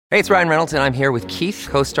Hey, it's Ryan Reynolds, and I'm here with Keith,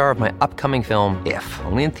 co-star of my upcoming film, If,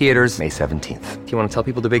 only in theaters May 17th. Do you want to tell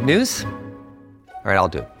people the big news? All right, I'll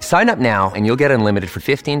do it. Sign up now and you'll get unlimited for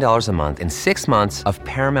 $15 a month and 6 months of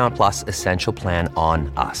Paramount Plus Essential Plan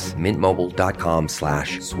on us.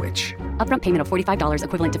 MintMobile.com/switch. Upfront payment of $45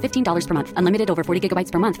 equivalent to $15 per month. Unlimited over 40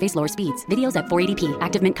 gigabytes per month. Face lower speeds. Videos at 480p.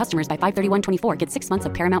 Active Mint customers by 531.24 get 6 months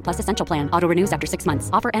of Paramount Plus Essential Plan. Auto renews after 6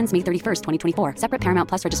 months. Offer ends May 31st, 2024. Separate Paramount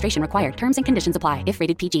Plus registration required. Terms and conditions apply if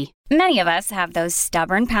rated PG. Many of us have those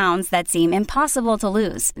stubborn pounds that seem impossible to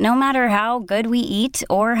lose, no matter how good we eat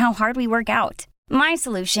or how hard we work out. My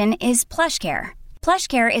solution is PlushCare.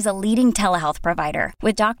 PlushCare is a leading telehealth provider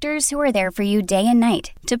with doctors who are there for you day and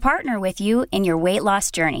night to partner with you in your weight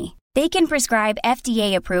loss journey. They can prescribe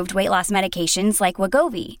FDA-approved weight loss medications like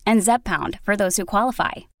Wegovy and Zepbound for those who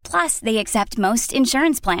qualify. Plus, they accept most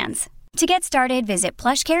insurance plans. To get started, visit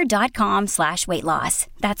plushcare.com/weightloss.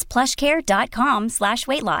 That's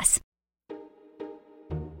plushcare.com/weightloss.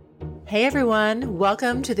 Hey everyone,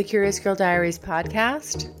 welcome to the Curious Girl Diaries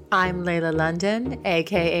podcast. I'm Layla London,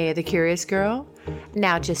 aka The Curious Girl.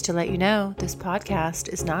 Now, just to let you know, this podcast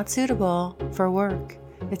is not suitable for work.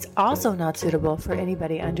 It's also not suitable for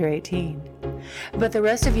anybody under 18. But the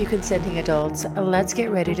rest of you consenting adults, let's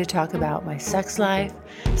get ready to talk about my sex life,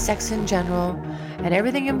 sex in general, and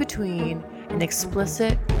everything in between in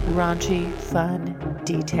explicit, raunchy, fun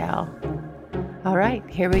detail. All right,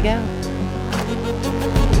 here we go.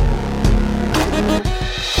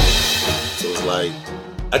 So it's like,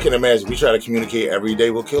 I can imagine we try to communicate every day,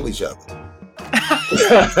 we'll kill each other.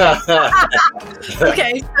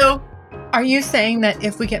 Okay, so are you saying that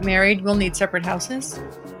if we get married, we'll need separate houses?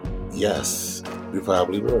 Yes, we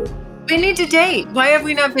probably will. We need to date. Why have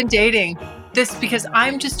we not been dating? This because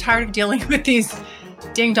I'm just tired of dealing with these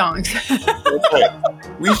ding-dongs. Okay.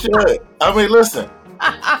 We should. I mean, listen.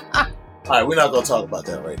 All right, we're not going to talk about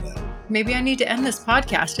that right now. Maybe I need to end this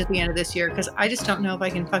podcast at the end of this year because I just don't know if I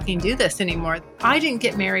can fucking do this anymore. I didn't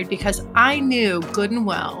get married because I knew good and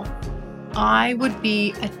well I would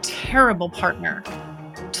be a terrible partner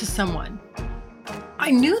to someone.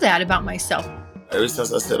 I knew that about myself. Ever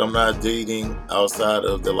since I said I'm not dating outside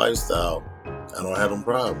of the lifestyle, I don't have them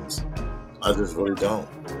problems. I just really don't.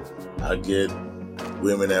 I get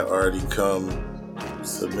women that already come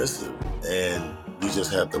submissive, and we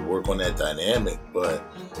just have to work on that dynamic. But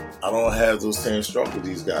I don't have those same struggles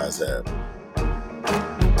these guys have.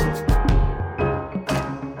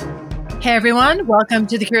 Hey everyone, welcome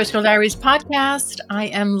to the Curious Girl Diaries podcast. I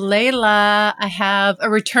am Layla. I have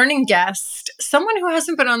a returning guest, someone who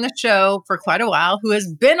hasn't been on the show for quite a while, who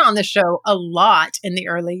has been on the show a lot in the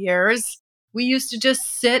early years. We used to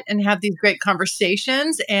just sit and have these great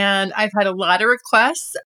conversations, and I've had a lot of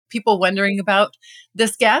requests, people wondering about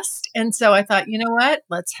this guest. And so I thought, you know what?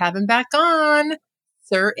 Let's have him back on.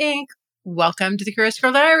 Sir Ink, welcome to the Curious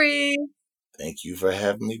Girl Diaries. Thank you for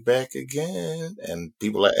having me back again. And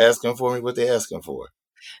people are asking for me what they're asking for.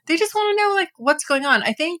 They just want to know, like, what's going on.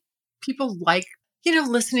 I think people like,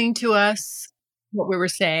 listening to us, what we were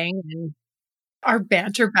saying, and our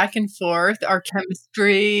banter back and forth, our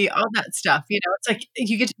chemistry, all that stuff. It's like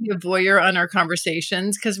you get to be a voyeur on our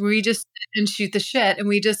conversations because we just sit and shoot the shit and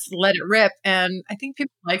we just let it rip. And I think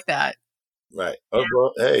people like that. Right. Oh,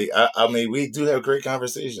 well, hey, I mean, we do have great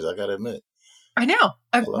conversations, I got to admit. I know.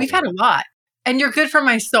 We've had a lot. And you're good for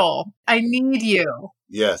my soul. I need you.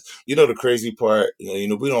 Yes. The crazy part, we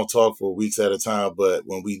don't talk for weeks at a time, but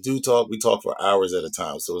when we do talk, we talk for hours at a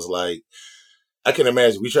time. So it's like, I can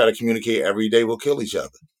imagine we try to communicate every day, we'll kill each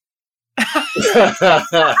other.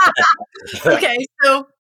 Okay. So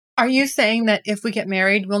are you saying that if we get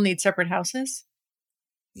married, we'll need separate houses?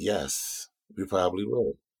 Yes, we probably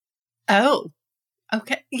will. Oh,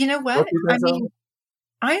 okay. You know what? I mean,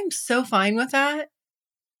 I am so fine with that.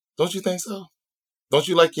 Don't you think so? Don't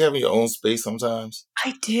you like having your own space sometimes?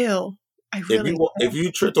 I do. I really do. If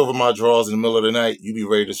you tripped over my drawers in the middle of the night, you'd be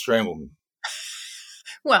ready to strangle me.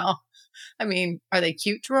 Well, I mean, are they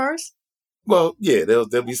cute drawers? Well, yeah, there'll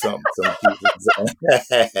be some cute.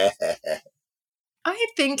 I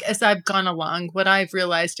think as I've gone along, what I've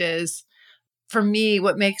realized is, for me,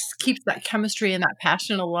 what keeps that chemistry and that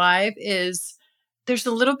passion alive is there's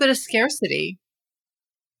a little bit of scarcity.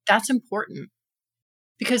 That's important.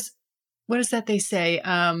 Because what is that they say?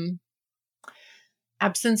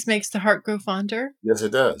 Absence makes the heart grow fonder. Yes,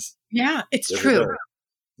 it does. Yeah, it's true.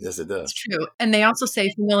 Yes, it does. It's true. And they also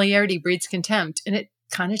say familiarity breeds contempt. And it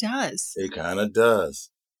kind of does. It kind of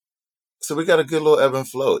does. So we got a good little ebb and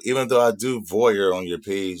flow. Even though I do voyeur on your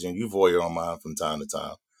page and you voyeur on mine from time to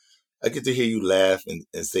time, I get to hear you laugh and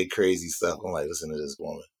say crazy stuff. I'm like, listen to this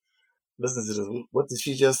woman. Listen to this. What did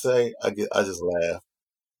she just say? I just laugh.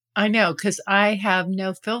 I know, because I have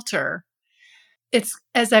no filter. It's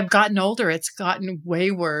as I've gotten older, it's gotten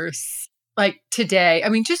way worse. Like today, I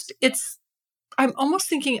mean, I'm almost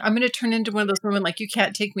thinking I'm going to turn into one of those women like, you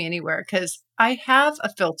can't take me anywhere because I have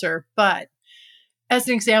a filter. But as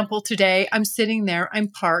an example, today I'm sitting there, I'm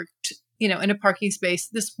parked, in a parking space.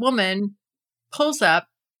 This woman pulls up,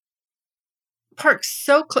 parks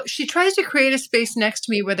so close. She tries to create a space next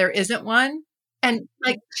to me where there isn't one. And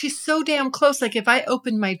like, she's so damn close. Like if I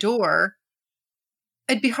opened my door,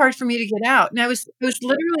 it'd be hard for me to get out. And I was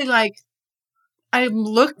literally like, I'm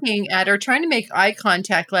looking at her, trying to make eye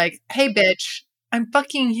contact, like, hey, bitch, I'm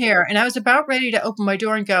fucking here. And I was about ready to open my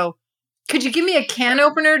door and go, could you give me a can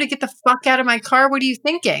opener to get the fuck out of my car? What are you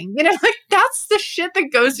thinking? Like that's the shit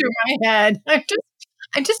that goes through my head.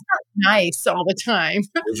 I'm just not nice all the time.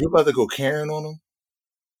 Was you about to go Karen on them?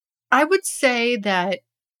 I would say that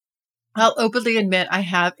I'll openly admit I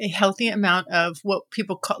have a healthy amount of what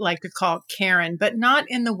people like to call Karen, but not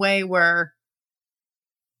in the way where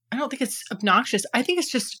I don't think it's obnoxious. I think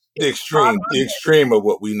it's just the extreme of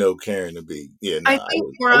what we know Karen to be. Yeah, no, I think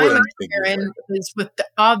where I'm at, Karen, is with the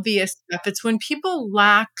obvious stuff. It's when people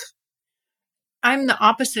lack. I'm the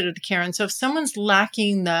opposite of the Karen. So if someone's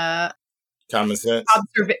lacking the common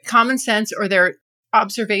sense, or their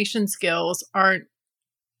observation skills aren't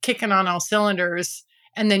kicking on all cylinders,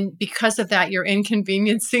 and then because of that, you're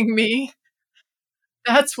inconveniencing me.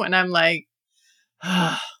 That's when I'm like,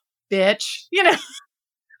 oh, bitch,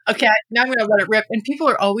 Okay, now I'm going to let it rip. And people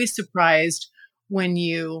are always surprised when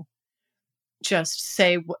you just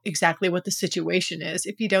say exactly what the situation is.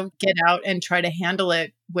 If you don't get out and try to handle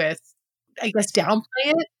it with, I guess, downplay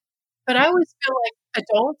it. But I always feel like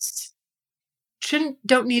adults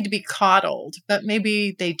don't need to be coddled, but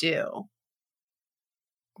maybe they do.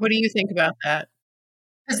 What do you think about that?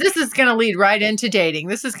 Because this is going to lead right into dating.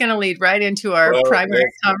 This is going to lead right into our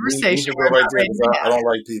primary conversation. We right there, I don't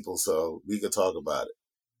like people, so we could talk about it.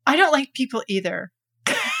 I don't like people either.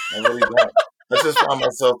 I really don't. I just find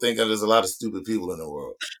myself thinking there's a lot of stupid people in the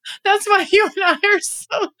world. That's why you and I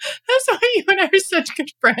are such good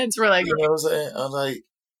friends. We're like, you know what I'm saying?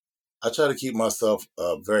 I try to keep myself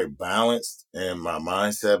very balanced and my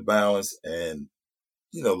mindset balanced, and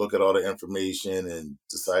look at all the information and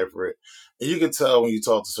decipher it. And you can tell when you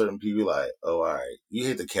talk to certain people, like, oh, all right, you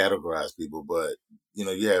hate to categorize people, but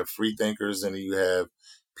you have free thinkers and you have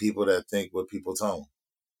people that think what people tell them.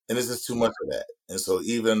 And it's just too much of that. And so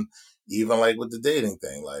even like with the dating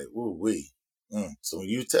thing, like, ooh, So when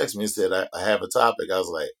you text me and said, I have a topic, I was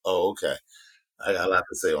like, oh, okay. I got a lot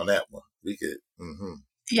to say on that one. We could. Mm-hmm.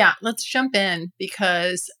 Yeah, let's jump in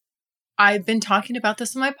because I've been talking about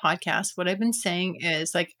this on my podcast. What I've been saying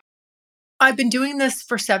is like, I've been doing this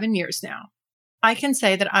for 7 years now. I can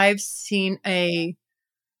say that I've seen a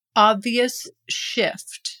obvious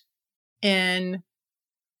shift in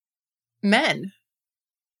men.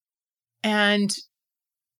 And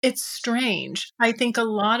it's strange. I think a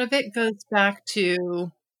lot of it goes back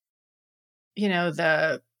to,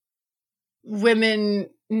 the women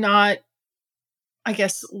not, I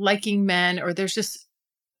guess, liking men, or there's just,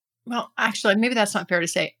 well, actually, maybe that's not fair to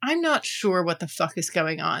say. I'm not sure what the fuck is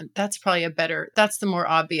going on. That's probably that's the more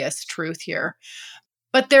obvious truth here.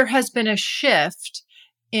 But there has been a shift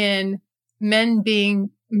in men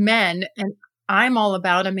being men, and I'm all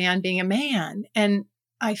about a man being a man. And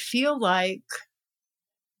I feel like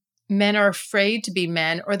men are afraid to be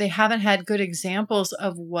men, or they haven't had good examples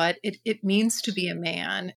of what it means to be a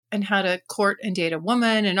man and how to court and date a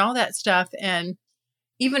woman and all that stuff. And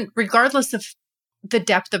even regardless of the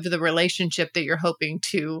depth of the relationship that you're hoping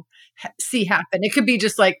to see happen, it could be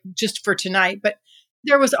just for tonight, but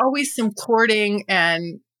there was always some courting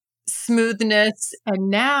and smoothness.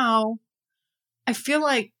 And now I feel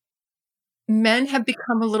like men have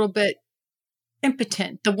become a little bit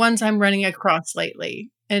impotent, the ones I'm running across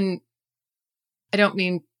lately. And I don't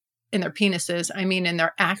mean in their penises, I mean in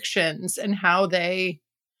their actions and how they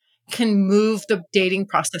can move the dating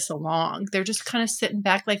process along. They're just kind of sitting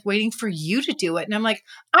back, like waiting for you to do it. And I'm like,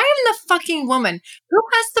 I am the fucking woman. Who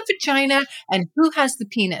has the vagina and who has the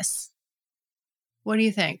penis? What do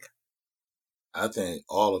you think? I think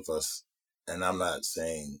all of us, and I'm not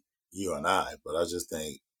saying you and I, but I just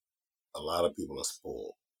think a lot of people are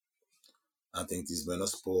spoiled. I think these men are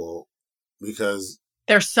spoiled because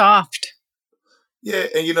they're soft. Yeah,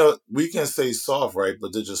 and we can say soft, right?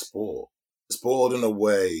 But they're just spoiled. Spoiled in a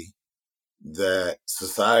way that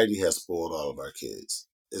society has spoiled all of our kids.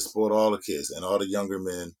 It spoiled all the kids and all the younger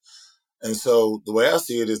men. And so the way I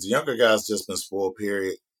see it is the younger guys just been spoiled,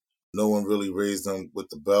 period. No one really raised them with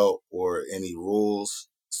the belt or any rules.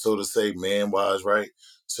 so to say, man-wise, right?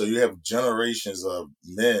 So you have generations of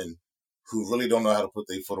men who really don't know how to put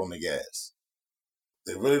their foot on the gas.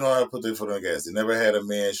 They really don't know how to put their foot on the gas. They never had a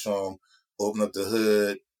man show them, open up the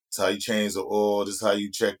hood, this is how you change the oil, this is how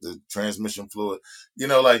you check the transmission fluid.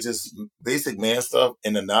 Like just basic man stuff,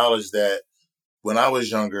 and the knowledge that when I was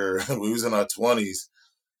younger, we was in our 20s,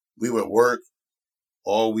 we would work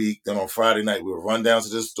all week. Then on Friday night, we would run down to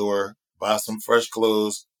the store, buy some fresh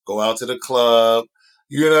clothes, go out to the club,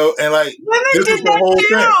 and like, this is the whole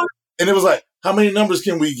thing. And it was like, how many numbers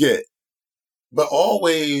can we get? But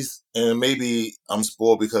always, and maybe I'm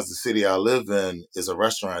spoiled because the city I live in is a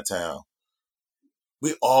restaurant town,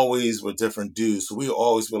 we always were different dudes. So we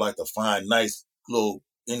always would like to find nice little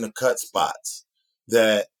in the cut spots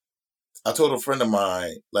that I told a friend of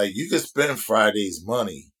mine, like, you could spend Friday's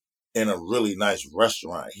money in a really nice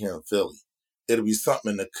restaurant here in Philly. It'll be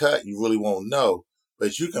something in the cut you really won't know,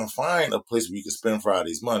 but you can find a place where you can spend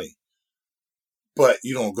Friday's money. But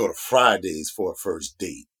you don't go to Fridays for a first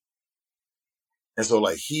date. And so,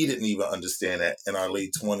 like, he didn't even understand that in our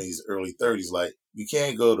late 20s, early 30s. Like, you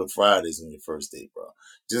can't go to Fridays on your first date, bro.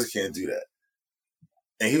 Just can't do that.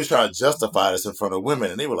 And he was trying to justify this in front of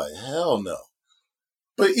women, and they were like, hell no.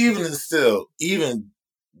 But even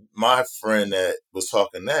my friend that was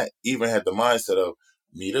talking that even had the mindset of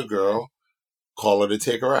meet a girl, call her to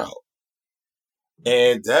take her out.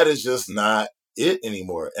 And that is just not it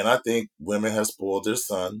anymore. And I think women have spoiled their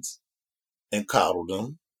sons and coddled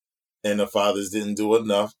them. And the fathers didn't do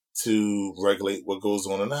enough to regulate what goes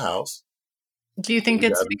on in the house. Do you think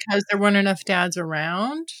it's because there weren't enough dads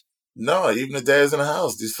around? No, even the dads in the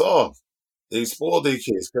house, they're soft. They spoiled their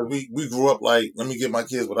kids. Because we grew up like, let me get my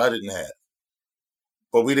kids what I didn't have.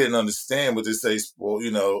 But we didn't understand what they say, spoil,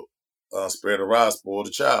 spare the rod, spoil the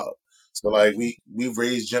child. So like we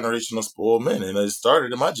raised generational spoiled men. And it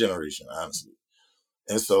started in my generation, honestly.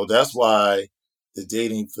 And so that's why the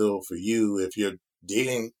dating field for you, if you're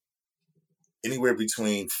dating anywhere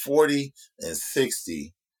between 40 and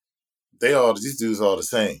 60, these dudes are all the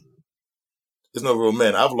same. There's no real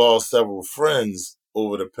men. I've lost several friends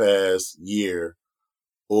over the past year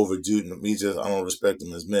over dude. I don't respect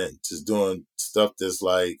them as men. Just doing stuff that's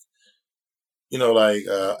like,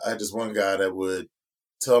 I had this one guy that would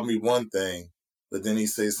tell me one thing, but then he'd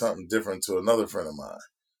say something different to another friend of mine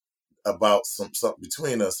about something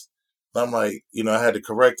between us. And I'm like, I had to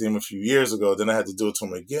correct him a few years ago. Then I had to do it to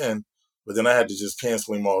him again. But then I had to just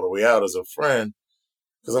cancel him all the way out as a friend.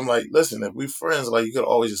 Because I'm like, listen, if we friends, like, you could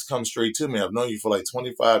always just come straight to me. I've known you for like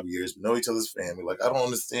 25 years. We know each other's family. Like, I don't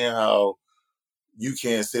understand how you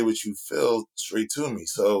can't say what you feel straight to me.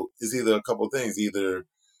 So it's either a couple of things. Either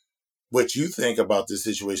what you think about this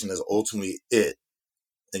situation is ultimately it,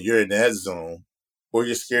 and you're in that zone, or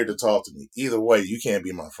you're scared to talk to me. Either way, you can't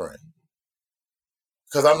be my friend.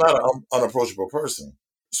 Because I'm not an unapproachable person.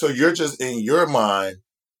 So you're just in your mind,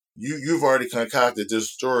 you've already concocted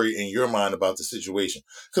this story in your mind about the situation.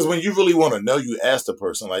 Because when you really want to know, you ask the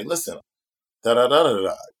person, like, listen,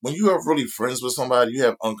 da-da-da-da-da. When you are really friends with somebody, you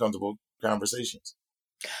have uncomfortable conversations.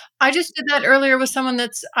 I just did that earlier with someone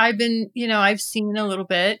I've seen a little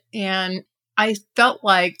bit, and I felt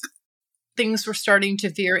like things were starting to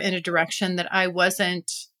veer in a direction that I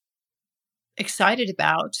wasn't excited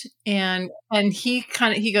about. And he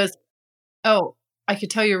goes, oh, I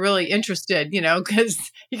could tell you're really interested,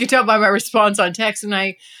 because you could tell by my response on text. And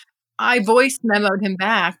I voice memoed him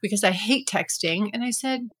back because I hate texting. And I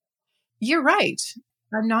said, you're right.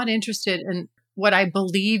 I'm not interested in what I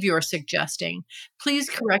believe you're suggesting. Please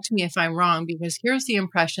correct me if I'm wrong, because here's the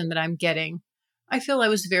impression that I'm getting. I feel I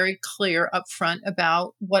was very clear up front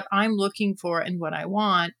about what I'm looking for and what I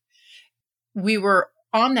want. We were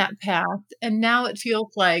on that path, and now it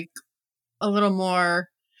feels like a little more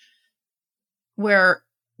where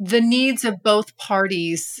the needs of both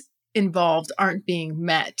parties involved aren't being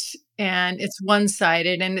met, and it's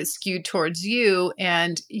one-sided and it's skewed towards you,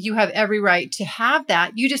 and you have every right to have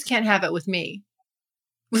that. You just can't have it with me.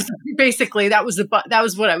 Basically, that was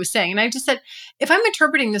what I was saying. And I just said, if I'm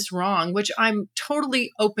interpreting this wrong, which I'm totally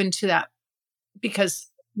open to that, because,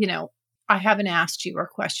 I haven't asked you or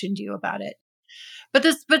questioned you about it, but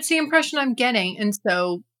it's the impression I'm getting. And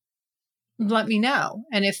so let me know.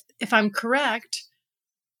 And if I'm correct,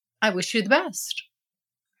 I wish you the best.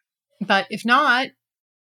 But if not,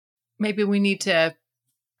 maybe we need to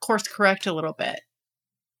course correct a little bit.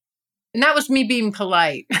 And that was me being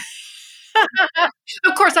polite.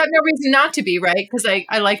 Of course, I have no reason not to be, right? Because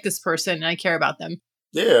I like this person and I care about them.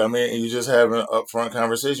 Yeah, I mean, you just have an upfront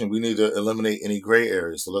conversation. We need to eliminate any gray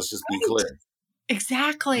areas. So let's just be clear.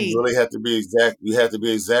 Exactly. You really have to be exact. You have to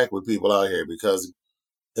be exact with people out here, because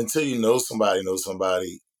until you know somebody,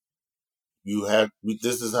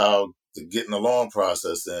 this is how the getting along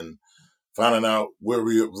process and finding out where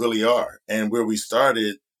we really are, and where we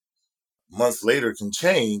started months later can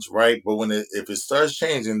change, right? But if it starts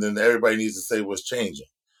changing, then everybody needs to say what's changing.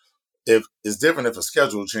 If it's different if a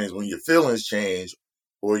schedule changes, when your feelings change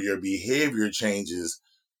or your behavior changes,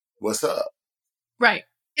 what's up? Right.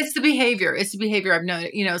 It's the behavior. I've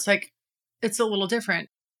noticed, it's like, it's a little different.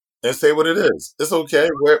 And say what it is. It's okay.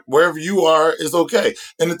 Wherever you are, it's okay.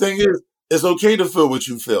 And the thing is, it's okay to feel what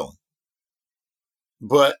you feel.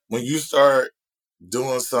 But when you start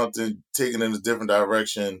doing something, taking in a different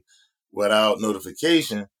direction without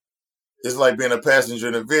notification, it's like being a passenger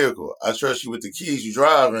in a vehicle. I trust you with the keys, you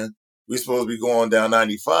driving. We supposed to be going down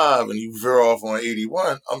 95 and you veer off on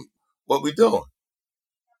 81. What we doing?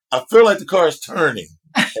 I feel like the car is turning.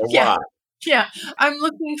 Yeah. Why? Yeah. I'm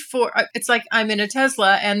looking for, it's like I'm in a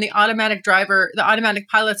Tesla and the automatic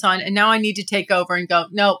pilot's on, and now I need to take over and go,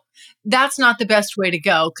 no, that's not the best way to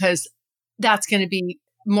go, because that's going to be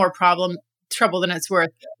more trouble than it's worth.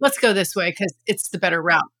 Let's go this way because it's the better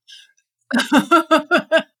route.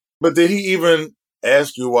 But did he even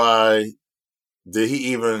ask you why? Did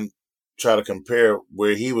he even try to compare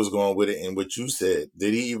where he was going with it and what you said?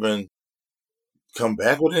 Did he even come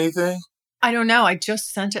back with anything? I don't know. I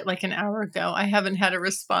just sent it like an hour ago. I haven't had a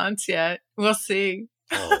response yet. We'll see.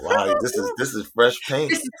 Oh wow, this is fresh paint.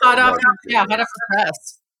 This is hot off the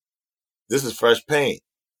press. This is fresh paint.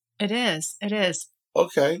 It is.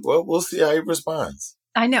 Okay, well, we'll see how he responds.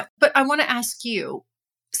 I know, but I want to ask you.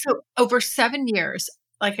 So over 7 years,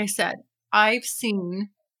 like I said, I've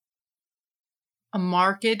seen a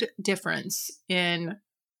marked difference in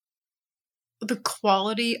the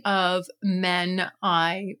quality of men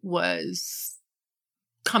I was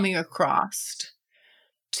coming across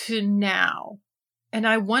to now. And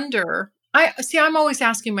I wonder, I'm always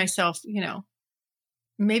asking myself,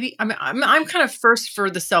 maybe I'm kind of first for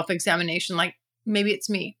the self-examination, like maybe it's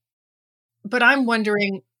me. But I'm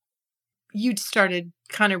wondering, you started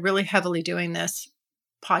kind of really heavily doing this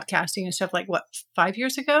podcasting and stuff like 5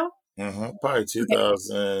 years ago? Mm-hmm. Probably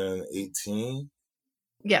 2018.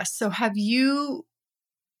 Yes. So have you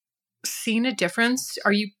seen a difference?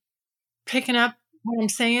 Are you picking up what I'm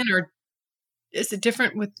saying? Or is it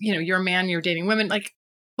different with, you're a man, you're dating women? Like,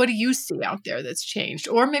 what do you see out there that's changed?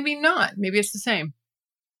 Or maybe not. Maybe it's the same.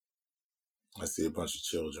 I see a bunch of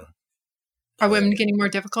children. Are women getting more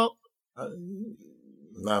difficult?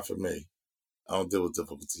 Not for me. I don't deal with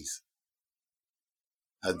difficulties.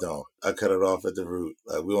 I don't. I cut it off at the root.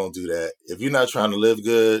 Like, we won't do that. If you're not trying to live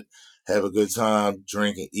good, have a good time,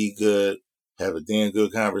 drink and eat good, have a damn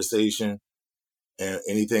good conversation, and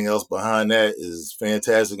anything else behind that is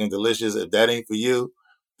fantastic and delicious. If that ain't for you,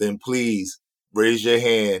 then please raise your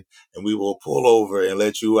hand and we will pull over and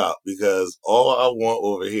let you out, because all I want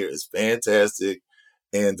over here is fantastic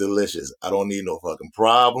and delicious. I don't need no fucking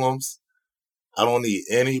problems. I don't need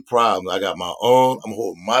any problems. I got my own. I'm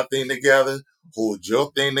holding my thing together. Hold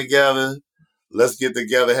your thing together. Let's get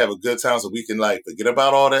together, have a good time so we can forget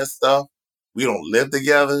about all that stuff. We don't live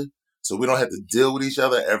together, so we don't have to deal with each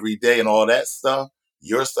other every day and all that stuff,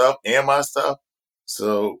 your stuff and my stuff.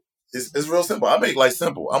 So it's real simple. I make life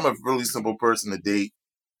simple. I'm a really simple person to date.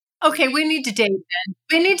 Okay, we need to date then.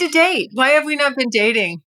 We need to date. Why have we not been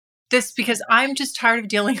dating? Because I'm just tired of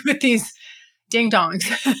dealing with these ding dongs.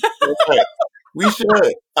 Okay. We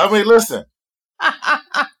should. I mean, listen.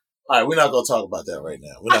 All right, we're not going to talk about that right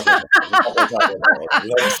now. We're not going to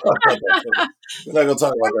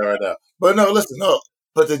talk about that right now. But no, listen, no.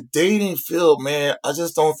 But the dating field, man, I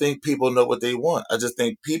just don't think people know what they want. I just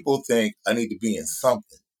think people think I need to be in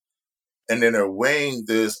something. And then they're weighing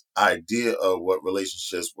this idea of what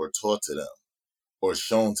relationships were taught to them or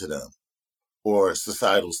shown to them or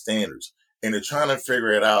societal standards. And they're trying to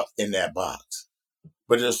figure it out in that box.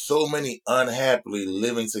 But there's so many unhappily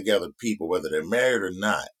living together people, whether they're married or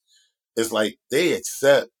not. It's like they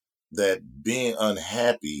accept that being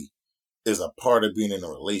unhappy is a part of being in a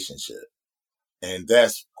relationship. And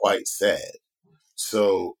that's quite sad.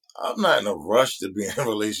 So I'm not in a rush to be in a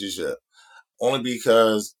relationship, only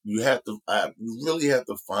because you really have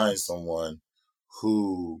to find someone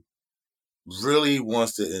who really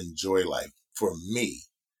wants to enjoy life. For me,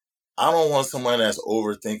 I don't want someone that's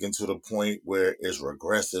overthinking to the point where it's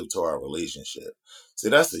regressive to our relationship. See,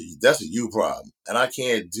 that's a you problem. And I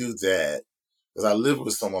can't do that because I lived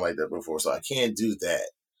with someone like that before. So I can't do that.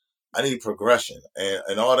 I need progression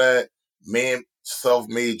and all that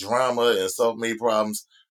self-made drama and self-made problems.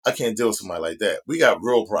 I can't deal with somebody like that. We got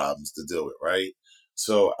real problems to deal with, right?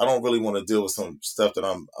 So I don't really want to deal with some stuff that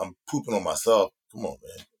I'm pooping on myself. Come on,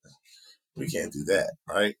 man. We can't do that,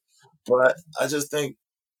 right? But I just think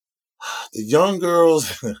the young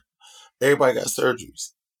girls, everybody got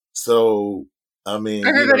surgeries. So, I mean,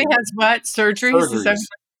 Everybody has what? Surgeries? Is that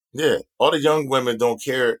surgeries. Yeah. All the young women don't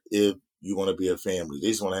care if you want to be a family. They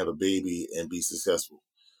just want to have a baby and be successful.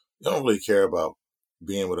 They don't really care about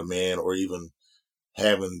being with a man or even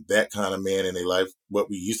having that kind of man in their life. What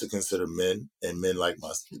we used to consider men and men like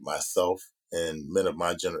myself and men of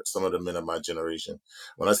my some of the men of my generation.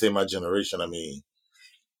 When I say my generation, I mean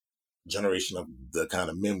generation of the kind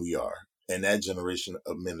of men we are. And that generation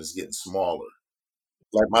of men is getting smaller.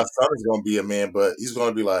 Like my son is going to be a man, but he's going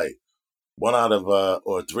to be like one out of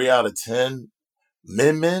or 3 out of 10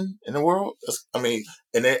 men in the world. I mean,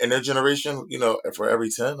 in their generation, for every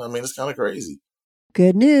 10, I mean, it's kind of crazy.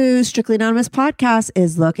 Good news. Strictly Anonymous Podcast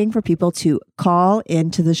is looking for people to call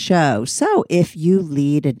into the show. So if you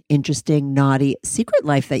lead an interesting, naughty secret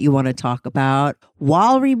life that you want to talk about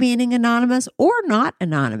while remaining anonymous or not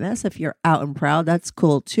anonymous, if you're out and proud, that's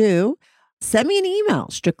cool too. Send me an email,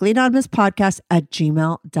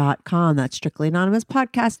 strictlyanonymouspodcast@gmail.com. That's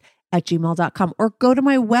strictlyanonymouspodcast@gmail.com. Or go to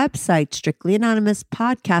my website,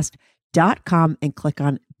 strictlyanonymouspodcast.com, and click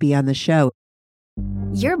on Be on the Show.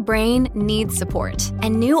 Your brain needs support,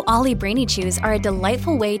 and new Ollie Brainy Chews are a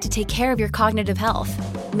delightful way to take care of your cognitive health.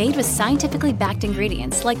 Made with scientifically backed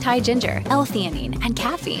ingredients like Thai ginger, L-theanine, and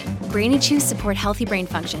caffeine, Brainy Chews support healthy brain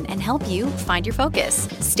function and help you find your focus,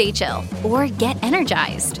 stay chill, or get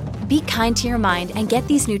energized. Be kind to your mind and get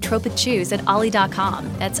these nootropic chews at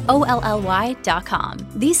ollie.com. That's OLLY.com.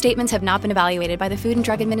 These statements have not been evaluated by the Food and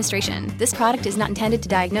Drug Administration. This product is not intended to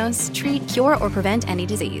diagnose, treat, cure, or prevent any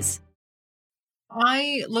disease.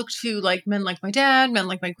 I look to like men like my dad, men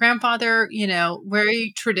like my grandfather,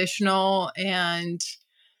 very traditional and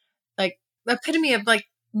like epitome of like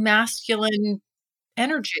masculine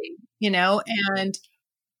energy, and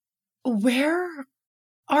where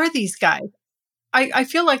are these guys? I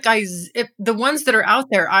feel like if the ones that are out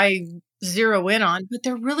there, I zero in on, but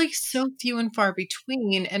they're really so few and far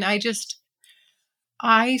between. And I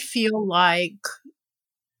feel like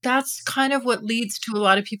that's kind of what leads to a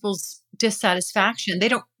lot of people's dissatisfaction. They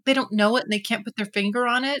don't know it and they can't put their finger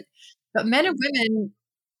on it. But men and women,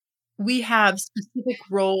 we have specific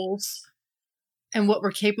roles and what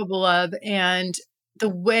we're capable of, and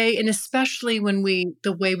and especially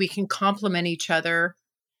the way we can complement each other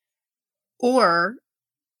or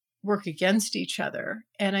work against each other.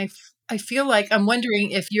 And I feel like I'm wondering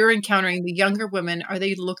if you're encountering the younger women, are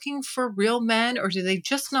they looking for real men, or do they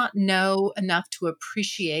just not know enough to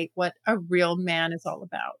appreciate what a real man is all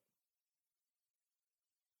about?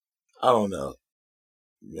 I don't know.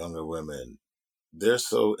 Younger women, they're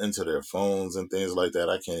so into their phones and things like that.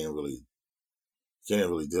 I can't even really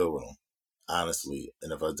deal with them, honestly.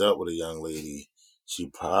 And if I dealt with a young lady, she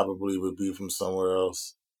probably would be from somewhere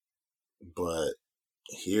else. But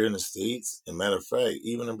here in the States, and matter of fact,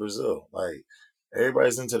 even in Brazil, like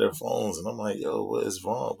everybody's into their phones, and I'm like, yo, what is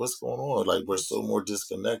wrong? What's going on? Like we're so more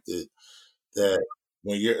disconnected that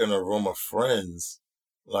when you're in a room of friends,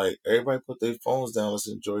 like everybody put their phones down, let's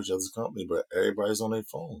enjoy each other's company, but everybody's on their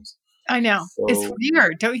phones. I know. It's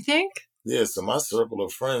weird, don't you think? Yeah, so my circle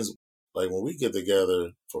of friends, like when we get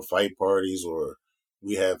together for fight parties or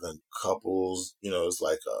we having couples, it's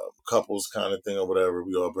like a couples kind of thing or whatever,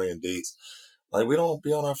 we all bring dates. Like we don't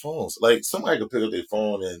be on our phones. Like somebody could pick up their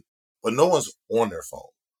phone but no one's on their phone.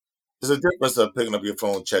 There's a difference of picking up your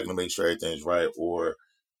phone, checking to make sure everything's right, or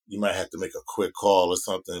you might have to make a quick call or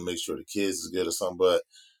something to make sure the kids is good or something. But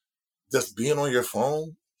just being on your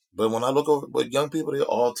phone. But when I look over, but young people, they're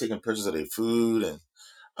all taking pictures of their food, and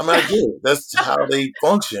I mean, I get it. That's how they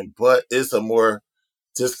function, but it's a more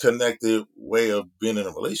disconnected way of being in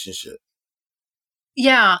a relationship.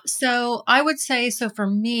 Yeah. So I would say, so for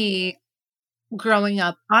me, growing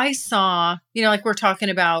up, I saw, like we're talking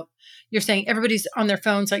about, you're saying everybody's on their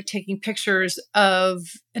phones, like taking pictures of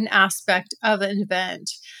an aspect of an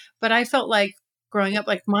event. But I felt like growing up,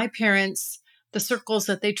 like my parents, the circles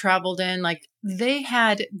that they traveled in, like they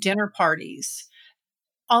had dinner parties.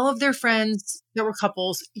 All of their friends that were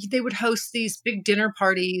couples, they would host these big dinner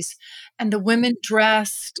parties, and the women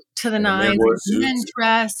dressed to the nines, the men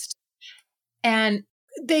dressed, and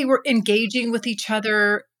they were engaging with each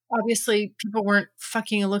other. Obviously, people weren't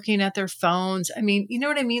fucking looking at their phones. I mean, you know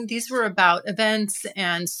what I mean? These were about events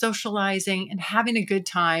and socializing and having a good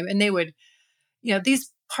time. And they would,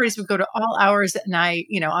 these parties would go to all hours at night.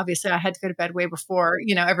 Obviously I had to go to bed way before,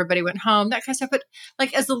 everybody went home, that kind of stuff. But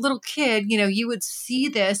like as a little kid, you would see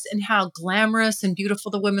this and how glamorous and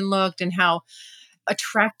beautiful the women looked and how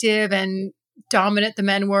attractive and dominant the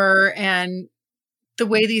men were. And the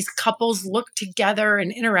way these couples looked together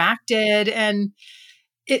and interacted. And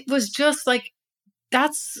it was just like,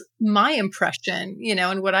 that's my impression,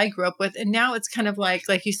 and what I grew up with. And now it's kind of like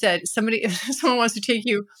you said, if someone wants to take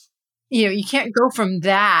you, you can't go from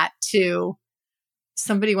that to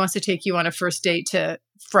somebody wants to take you on a first date to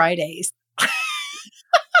Fridays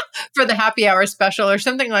for the happy hour special or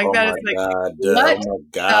something like that. It's like,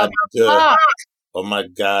 oh my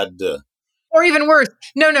God. Or even worse.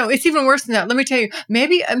 No, it's even worse than that. Let me tell you,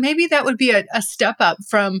 maybe that would be a step up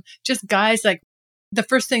from just guys like the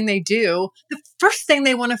first thing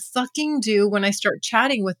they want to fucking do when I start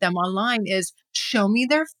chatting with them online is show me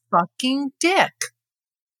their fucking dick.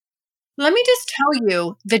 Let me just tell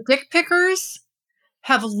you, the dick pickers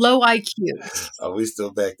have low IQs. Are we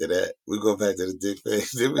still back to that? We go back to the dick pic.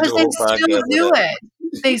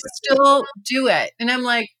 They still do it. And I'm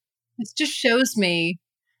like, this just shows me,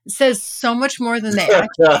 it says so much more than they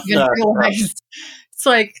actually even realize. It's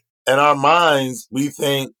like, in our minds, we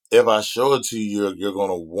think if I show it to you, you're going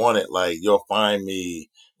to want it. Like, you'll find me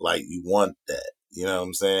like you want that. You know what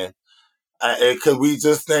I'm saying? Because we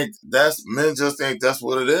just think men just think that's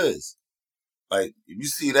what it is. Like, if you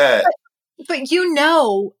see that. But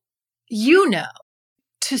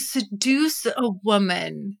to seduce a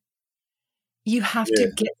woman, you have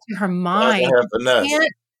to get to her mind. You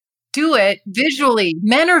can't do it visually.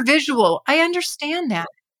 Men are visual. I understand that.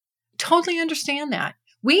 Totally understand that.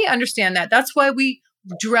 We understand that. That's why we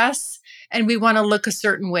dress and we want to look a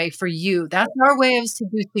certain way for you. That's our way of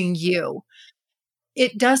seducing you.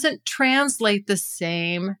 It doesn't translate the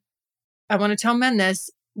same. I want to tell men this.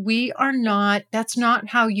 That's not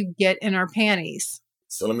how you get in our panties.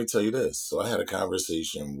 So let me tell you this. So I had a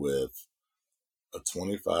conversation with a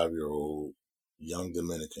 25-year-old young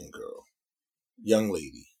Dominican girl. Young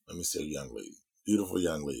lady. Let me say young lady. Beautiful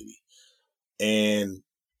young lady. And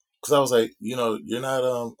because I was like, you're not, you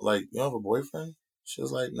don't have a boyfriend? She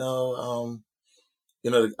was like, no, I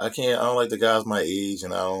don't like the guys my age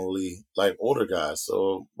and I don't really like older guys.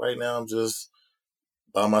 So right now I'm just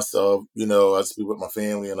by myself, I just be with my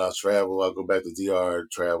family and I'll travel. I'll go back to DR,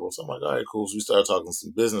 travel. So I'm like, all right, cool. So we started talking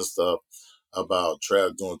some business stuff about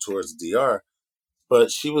doing tours to DR.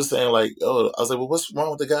 But she was saying I was like, well, what's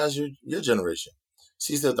wrong with the guys your generation?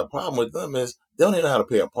 She said the problem with them is they don't even know how to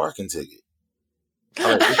pay a parking ticket.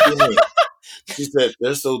 I'm like, what do you mean? She said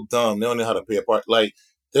they're so dumb. They don't know how to pay a park. Like,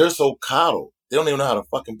 they're so coddled. They don't even know how to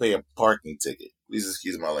fucking pay a parking ticket. Please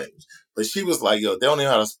excuse my language. But she was like, they don't know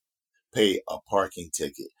how to pay a parking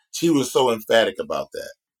ticket. She was so emphatic about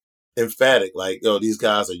that. Emphatic, these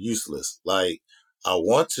guys are useless. Like, I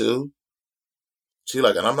want to. She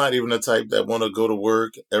and I'm not even the type that want to go to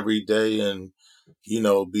work every day and,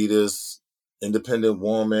 be this independent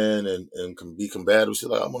woman and can be combative. She's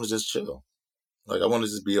like, I want to just chill. Like, I want to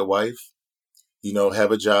just be a wife,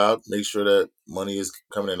 have a job, make sure that money is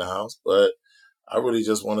coming in the house. But I really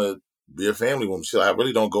just want to be a family woman. She's like, I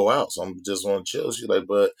really don't go out, so I'm just want to chill. She's like,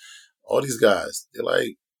 but all these guys, they're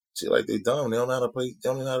like, they dumb. They don't know how to pay. They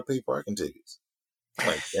don't know how to pay parking tickets. I'm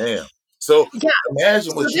like, damn. So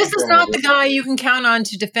imagine what. So this is not the guy you can count on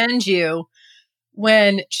to defend you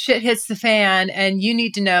when shit hits the fan, and you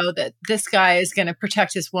need to know that this guy is going to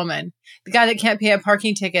protect his woman. The guy that can't pay a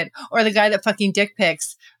parking ticket, or the guy that fucking dick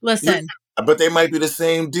pics. Listen. Yeah, but they might be the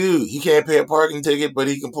same dude. He can't pay a parking ticket, but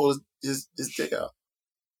he can pull his dick out.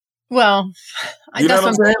 Well, you know what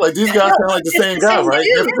I'm saying? Like, these guys sound like the same guy, right?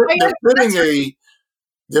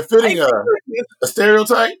 They're fitting a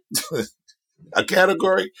stereotype, a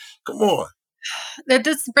category. Come on. That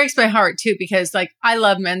just breaks my heart too, because I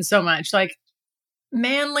love men so much.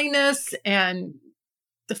 Manliness and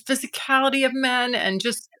the physicality of men and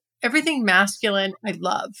just everything masculine, I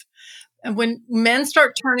love. And when men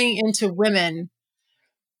start turning into women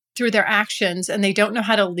through their actions and they don't know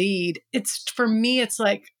how to lead, for me, it's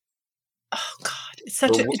like, oh God, it's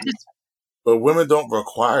such But women don't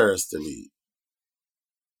require us to lead.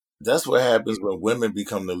 That's what happens when women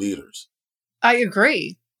become the leaders. I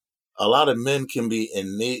agree. A lot of men can be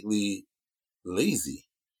innately lazy.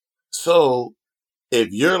 So if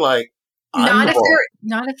you're like, not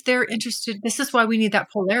if they're interested. This is why we need that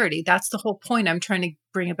polarity. That's the whole point I'm trying to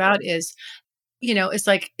bring about is, it's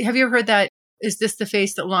like, have you ever heard that? Is this the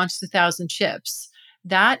face that launched 1,000 ships?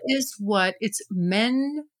 That is what it's.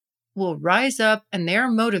 Men will rise up and they're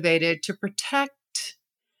motivated to protect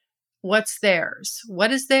what's theirs.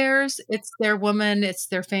 What is theirs? It's their woman, it's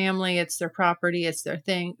their family, it's their property, it's their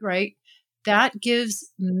thing, right? That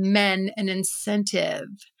gives men an incentive.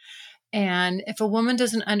 And if a woman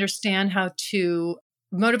doesn't understand how to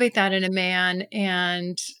motivate that in a man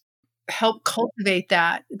and help cultivate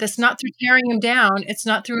that. That's not through tearing him down. It's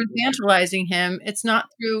not through infantilizing him. It's not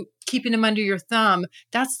through keeping him under your thumb.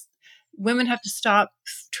 Women have to stop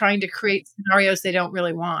trying to create scenarios they don't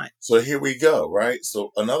really want. So here we go, right?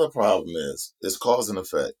 So another problem is cause and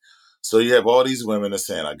effect. So you have all these women that are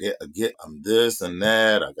saying, I'm this and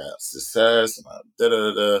that, I got success, and da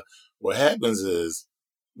da da. What happens is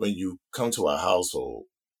when you come to a household,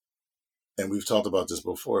 and we've talked about this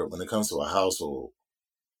before, when it comes to a household,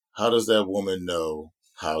 how does that woman know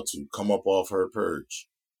how to come up off her perch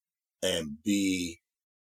and be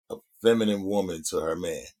a feminine woman to her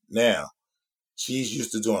man? Now, she's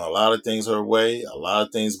used to doing a lot of things her way. A lot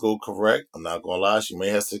of things go correct. I'm not going to lie. She may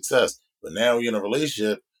have success. But now you're in a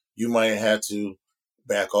relationship, you might have to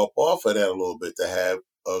back up off of that a little bit to have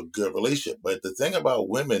a good relationship. But the thing about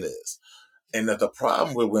women is, and that the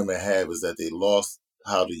problem with women have is that they lost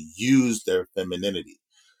how to use their femininity.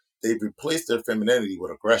 They've replaced their femininity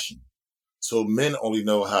with aggression. So men only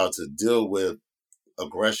know how to deal with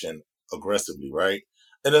aggression aggressively, right?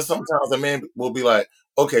 And then sometimes a man will be like,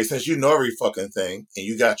 okay, since you know every fucking thing and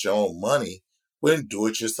you got your own money, well, then do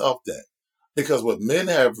it yourself then. Because what men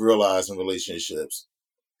have realized in relationships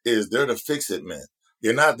is they're the fix-it men.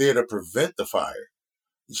 They're not there to prevent the fire.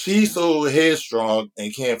 She's so headstrong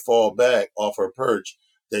and can't fall back off her perch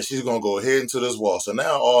that she's going to go head into this wall. So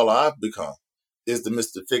now all I've become is the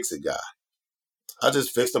Mr. Fix-It guy. I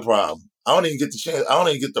just fixed the problem. I don't even get the chance. I don't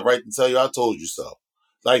even get the right to tell you I told you so.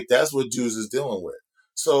 Like, that's what Jews is dealing with.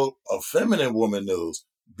 So a feminine woman knows,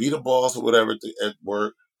 be the boss or whatever at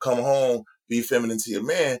work, come home, be feminine to your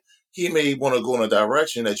man. He may want to go in a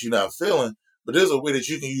direction that you're not feeling, but there's a way that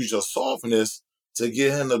you can use your softness to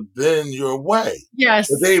get him to bend your way. Yes.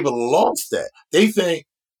 But they've lost that. They think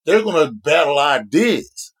they're going to battle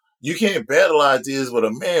ideas. You can't battle ideas with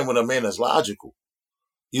a man when a man is logical.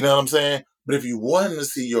 You know what I'm saying? But if you want him to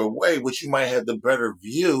see your way, what you might have the better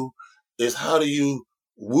view is how do you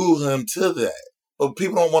woo him to that? But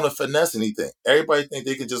people don't want to finesse anything. Everybody think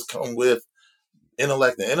they can just come with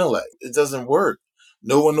intellect and intellect. It doesn't work.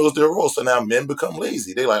 No one knows their role. So now men become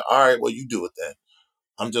lazy. They're like, all right, well, you do it then.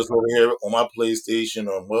 I'm just over here on my PlayStation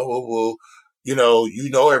or whoa. You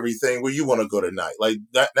know everything. Where you want to go tonight? Like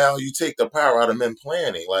that. Now you take the power out of men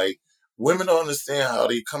planning. Like women don't understand how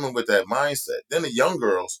they come in with that mindset. Then the young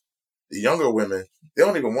girls, the younger women, they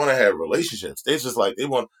don't even want to have relationships. They just like they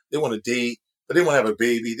want to date, but they want to have a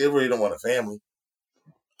baby. They really don't want a family.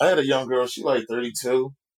 I had a young girl. She like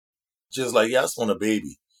 32. She was like, yeah, I just want a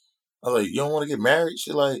baby. I was like, you don't want to get married?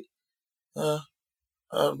 She like, I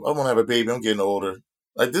want to have a baby. I'm getting older.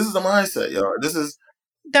 Like, this is the mindset, y'all. This is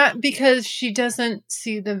that because she doesn't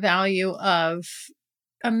see the value of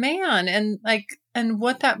a man and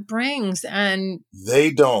what that brings. And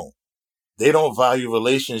they don't value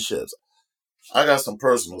relationships. I got some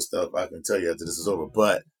personal stuff I can tell you after this is over,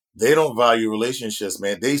 but they don't value relationships,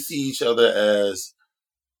 man. They see each other as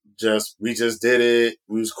we just did it.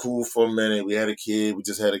 We was cool for a minute. We had a kid. We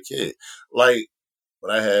just had a kid. Like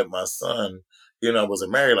when I had my son, I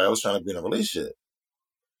wasn't married. Like I was trying to be in a relationship.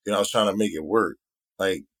 I was trying to make it work.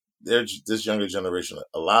 Like this younger generation,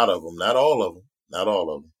 a lot of them, not all of them,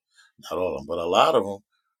 but a lot of them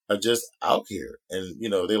are just out here. And,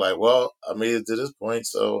 they're like, well, I made it to this point.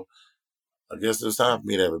 So I guess it's time for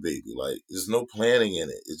me to have a baby. Like there's no planning in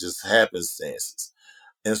it. It just happenstances.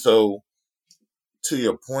 And so to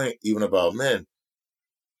your point, even about men,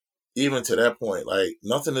 even to that point, like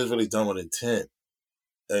nothing is really done with intent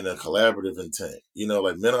and a collaborative intent.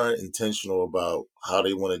 Like men aren't intentional about how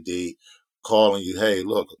they want to date, calling you, hey,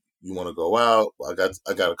 look, you want to go out? I got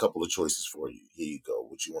a couple of choices for you. Here you go.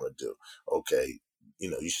 What you want to do? Okay.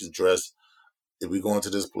 You should dress. If we go into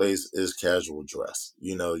this place, is casual dress.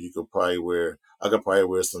 I could probably wear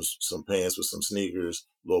some pants with some sneakers,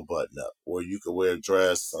 little button up. Or you could wear a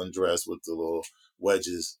dress, sundress with the little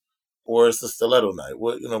wedges. Or it's a stiletto night.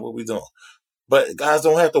 What we doing? But guys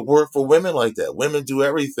don't have to work for women like that. Women do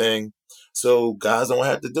everything, so guys don't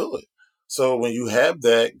have to do it. So when you have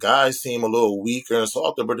that, guys seem a little weaker and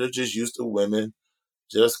softer, but they're just used to women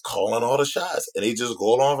just calling all the shots. And they just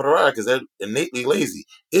go along for the ride because they're innately lazy.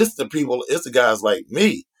 It's the guys like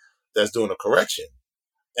me that's doing the correction.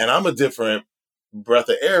 And I'm a different breath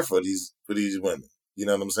of air for these women. You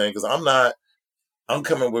know what I'm saying? Because I'm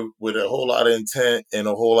coming with a whole lot of intent and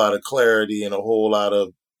a whole lot of clarity and a whole lot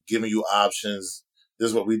of giving you options. This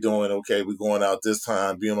is what we're doing. Okay, we're going out this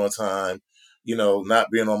time, being on time, not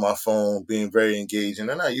being on my phone, being very engaging.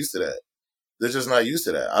 They're not used to that. They're just not used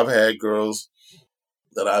to that. I've had girls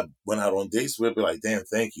that I went out on dates with be like, damn,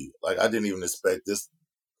 thank you. Like, I didn't even expect this.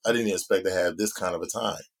 I didn't even expect to have this kind of a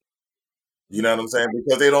time. You know what I'm saying?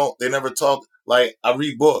 Because they never talk. Like, I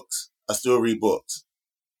read books. I still read books.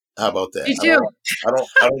 How about that? Me too. I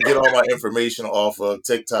don't get all my information off of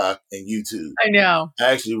TikTok and YouTube. I know.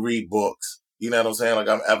 I actually read books. You know what I'm saying? Like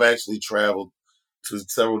I've actually traveled to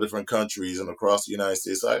several different countries and across the United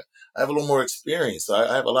States. So I have a little more experience. So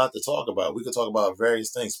I have a lot to talk about. We could talk about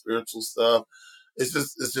various things, spiritual stuff. It's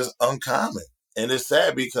just uncommon. And it's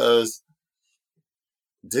sad because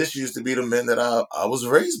this used to be the men that I was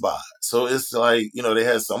raised by. So it's like, they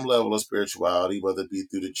had some level of spirituality, whether it be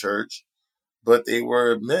through the church, but they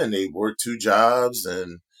were men. They worked 2 jobs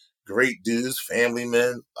and great dudes, family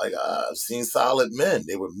men. Like I've seen solid men.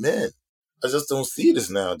 They were men. I just don't see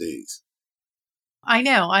this nowadays. I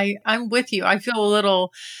know. I'm with you. I feel a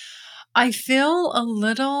little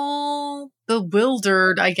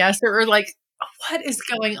bewildered, I guess, or like, what is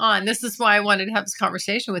going on? This is why I wanted to have this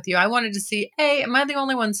conversation with you. I wanted to see, am I the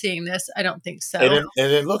only one seeing this? I don't think so. And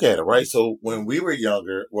then look at it, right? So when we were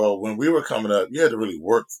younger, when we were coming up, you had to really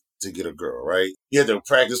work to get a girl, right? You had to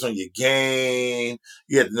practice on your game.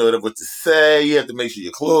 You had to know what to say. You had to make sure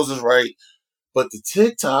your clothes was right. But the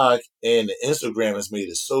TikTok and the Instagram has made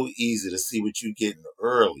it so easy to see what you're getting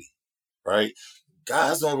early, right?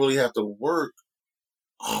 Guys don't really have to work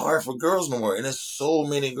hard for girls no more. And there's so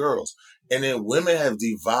many girls. And then women have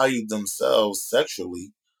devalued themselves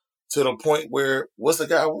sexually to the point where, what's a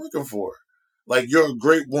guy working for? Like, you're a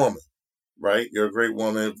great woman, right? You're a great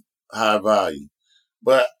woman, high value.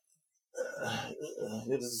 But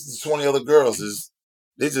there's 20 other girls.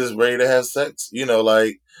 They just ready to have sex.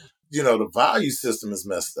 The value system is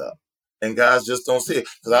messed up. And guys just don't see it.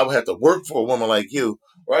 Because I would have to work for a woman like you,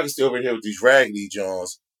 or I can stay over here with these raggedy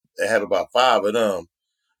Johns that have about 5 of them.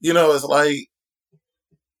 It's like,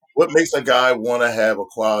 what makes a guy want to have a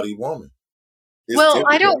quality woman?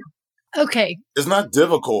 Okay. It's not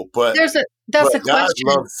difficult, but that's the question. Guys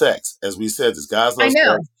love sex, as we said. Guys love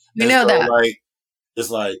sex. You know that. It's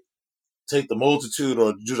like, take the multitude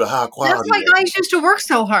or do the high quality. That's why guys used to work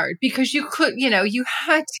so hard, because you could, you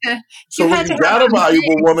had to. So when you got a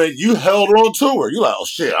valuable woman, you held on to her. You're like, oh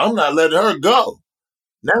shit, I'm not letting her go.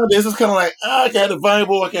 Nowadays it's kind of like, I can have a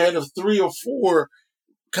valuable, I can have 3 or 4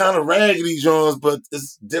 kind of raggedy Johns, but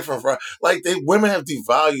it's different. Like women have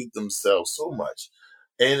devalued themselves so much,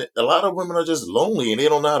 and a lot of women are just lonely, and they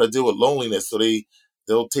don't know how to deal with loneliness. So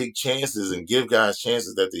they'll take chances and give guys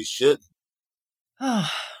chances that they shouldn't.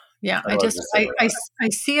 Yeah, I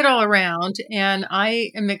see it all around, and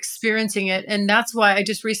I am experiencing it. And that's why I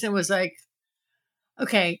just recently was like,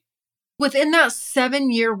 okay, within that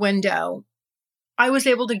 7-year window, I was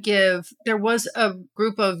able to there was a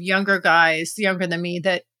group of younger guys, younger than me,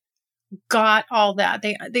 that got all that.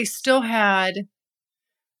 They still had,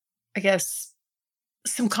 I guess,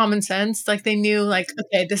 some common sense. Like they knew, like,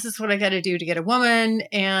 okay, this is what I got to do to get a woman,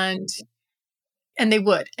 and they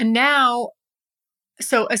would. And now,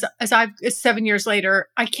 so as 7 years later,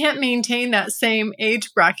 I can't maintain that same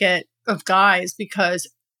age bracket of guys because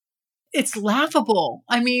it's laughable.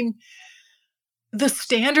 I mean, the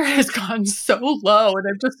standard has gone so low, and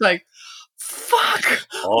I'm just like, fuck.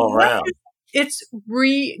 All around. It's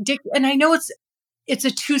ridiculous. And I know it's a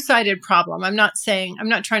two-sided problem. I'm not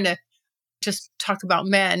trying to just talk about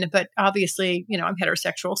men, but obviously, I'm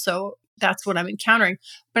heterosexual, so that's what I'm encountering.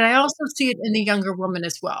 But I also see it in the younger woman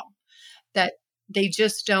as well, that they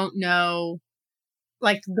just don't know,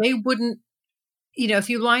 like they wouldn't, if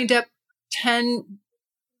you lined up 10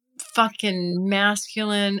 fucking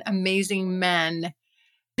masculine, amazing men,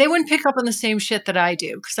 they wouldn't pick up on the same shit that I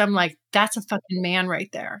do. Cause I'm like, that's a fucking man right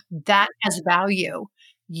there. That has value.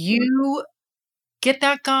 You get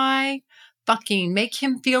that guy, fucking make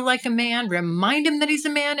him feel like a man, remind him that he's a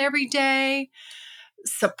man every day,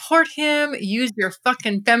 support him, use your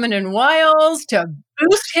fucking feminine wiles to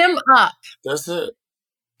boost him up. That's it.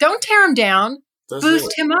 Don't tear him down.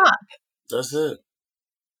 Boost him up. That's it.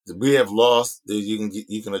 We have lost that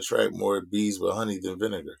you can attract more bees with honey than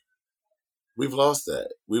vinegar. We've lost that.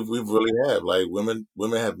 We really have. Like women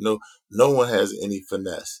have no one has any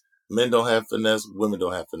finesse. Men don't have finesse. Women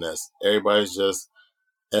don't have finesse. Everybody's just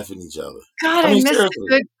effing each other. God,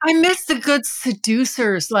 I miss the good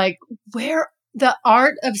seducers. Like where the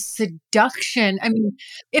art of seduction. I mean,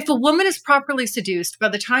 if a woman is properly seduced, by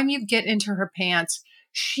the time you get into her pants,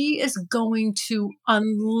 she is going to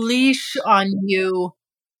unleash on you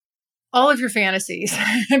all of your fantasies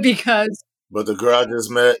because. But the girl I just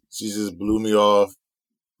met, she just blew me off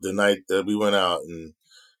the night that we went out, and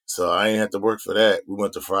so I ain't have to work for that. We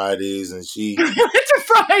went to Fridays, and she went to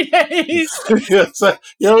Fridays. It's like,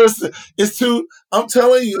 it's too. I'm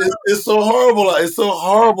telling you, it's so horrible. It's so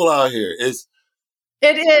horrible out here.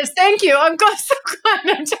 It is. Thank you. I'm so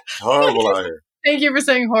glad. Horrible out here. Thank you for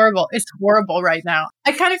saying horrible. It's horrible right now.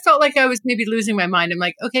 I kind of felt like I was maybe losing my mind. I'm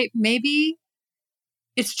like, okay, maybe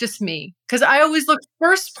it's just me. Because I always look,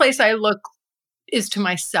 first place I look is to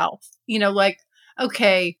myself. Like,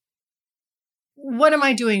 okay, what am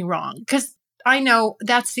I doing wrong? Because I know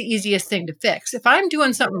that's the easiest thing to fix. If I'm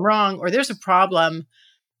doing something wrong or there's a problem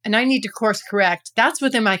and I need to course correct, that's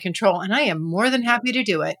within my control. And I am more than happy to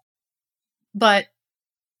do it. But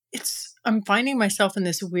I'm finding myself in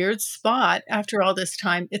this weird spot after all this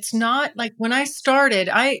time. It's not like when I started,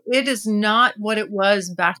 it is not what it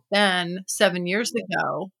was back then 7 years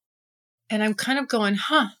ago. And I'm kind of going,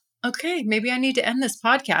 okay, maybe I need to end this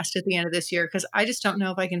podcast at the end of this year because I just don't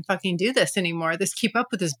know if I can fucking do this anymore. Keep up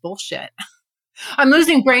with this bullshit. I'm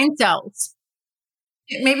losing brain cells.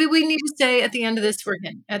 Maybe we need to say at the end of this,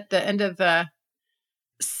 at the end of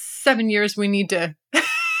 7 years, we need to.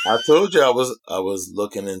 I told you I was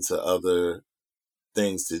looking into other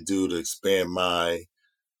things to do to expand my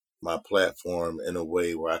platform in a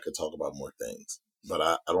way where I could talk about more things. But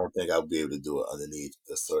I don't think I'll be able to do it underneath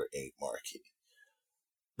the Sir Ink market.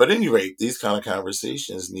 But at any rate, these kind of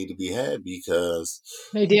conversations need to be had because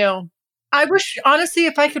they do. I wish, honestly,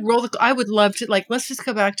 if I could I would love to, let's just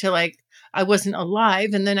go back to I wasn't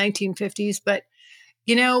alive in the 1950s, but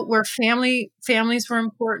where families were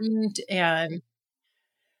important. And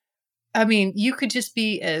I mean, you could just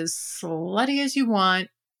be as slutty as you want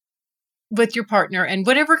with your partner and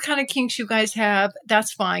whatever kind of kinks you guys have,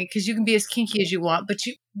 that's fine. Cause you can be as kinky as you want,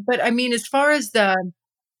 but I mean, as far as the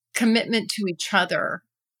commitment to each other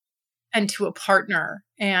and to a partner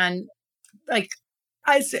and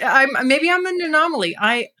maybe I'm an anomaly.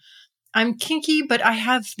 I'm kinky, but I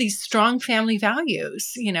have these strong family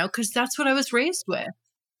values, cause that's what I was raised with.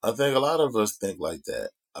 I think a lot of us think like that.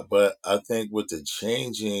 But I think with the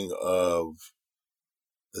changing of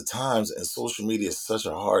the times, and social media is such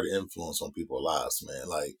a hard influence on people's lives, man.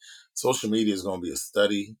 Like, social media is going to be a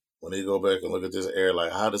study when they go back and look at this era.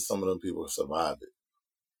 Like, how did some of them people survive it?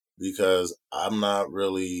 Because I'm not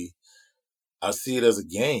really, I see it as a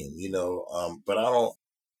game, but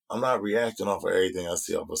I'm not reacting off of everything I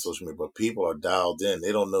see off of social media. But people are dialed in.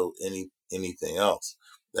 They don't know anything else.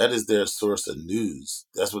 That is their source of news.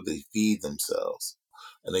 That's what they feed themselves.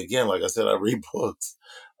 And again, like I said, I read books.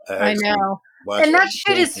 I know. And that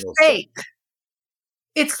shit is fake.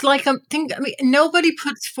 It's like nobody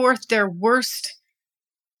puts forth their worst.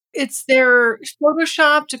 It's their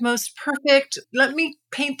photoshopped, most perfect. Let me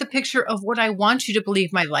paint the picture of what I want you to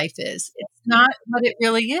believe my life is. It's not what it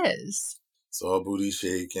really is. It's all booty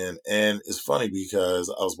shaking. And it's funny because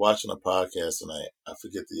I was watching a podcast tonight. I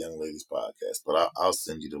forget the young lady's podcast, but I'll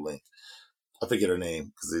send you the link. I forget her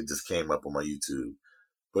name because it just came up on my YouTube.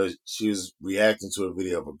 But she was reacting to a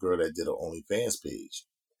video of a girl that did an OnlyFans page.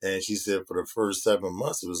 And she said for the first 7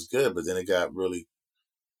 months, it was good. But then it got really,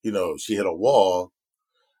 she hit a wall.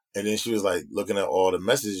 And then she was like looking at all the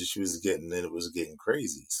messages she was getting, and it was getting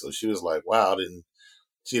crazy. So she was like, wow,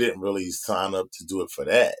 she didn't really sign up to do it for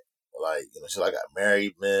that. Like, she's like, I got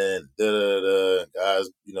married men, guys,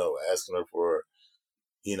 asking her for,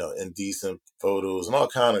 indecent photos and all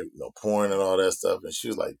kind of, porn and all that stuff. And she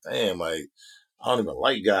was like, damn, like, I don't even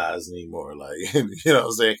like guys anymore. Like, what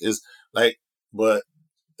I'm saying? It's like, but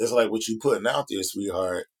it's like what you putting out there,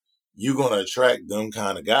 sweetheart, you're going to attract them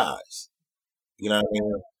kind of guys. You know what I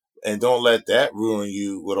mean? And don't let that ruin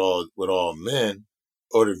you with all men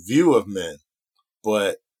or the view of men.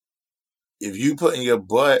 But if you putting your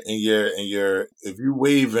butt in if you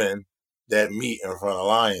waving that meat in front of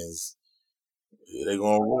lions, they're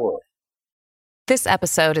going to roar. This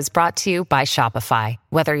episode is brought to you by Shopify.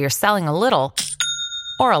 Whether you're selling a little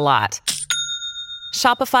or a lot,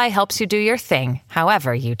 Shopify helps you do your thing,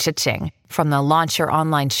 however you cha-ching. From the launch your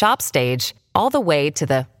online shop stage, all the way to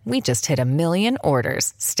the we just hit 1 million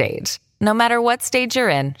orders stage. No matter what stage you're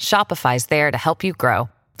in, Shopify's there to help you grow.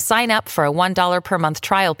 Sign up for a $1 per month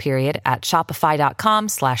trial period at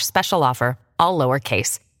shopify.com/special offer, all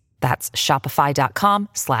lowercase. That's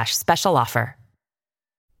shopify.com/special offer.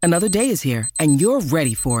 Another day is here, and you're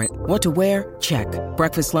ready for it. What to wear? Check.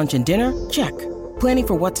 Breakfast, lunch, and dinner? Check. Planning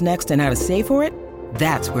for what's next and how to save for it?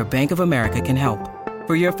 That's where Bank of America can help.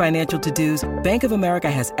 For your financial to-dos, Bank of America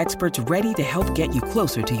has experts ready to help get you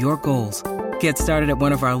closer to your goals. Get started at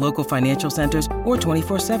one of our local financial centers or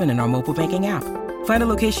 24/7 in our mobile banking app. Find a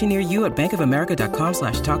location near you at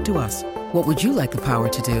bankofamerica.com/talktous. What would you like the power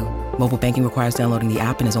to do? Mobile banking requires downloading the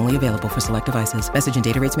app and is only available for select devices. Message and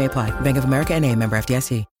data rates may apply. Bank of America NA, member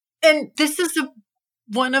FDIC. And this is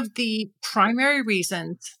one of the primary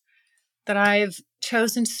reasons that I've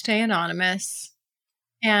chosen to stay anonymous.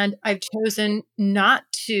 And I've chosen not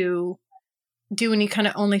to do any kind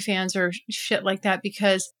of OnlyFans or shit like that,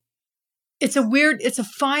 because it's a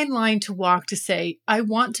fine line to walk to say, I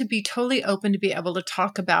want to be totally open to be able to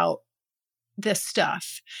talk about this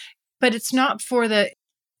stuff, but it's not for the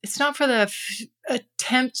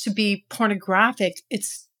attempt to be pornographic.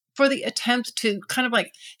 It's for the attempt to kind of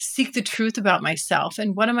like seek the truth about myself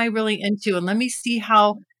and what am I really into, and let me see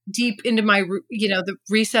how deep into my, the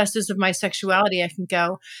recesses of my sexuality I can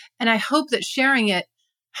go. And I hope that sharing it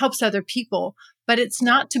helps other people, but it's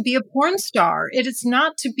not to be a porn star. It is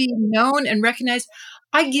not to be known and recognized.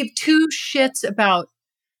 I give two shits about,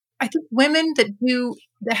 I think women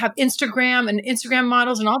that have Instagram and Instagram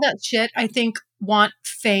models and all that shit, I think want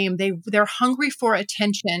fame. They're hungry for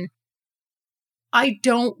attention. I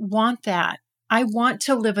don't want that. I want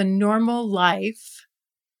to live a normal life,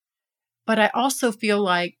 but I also feel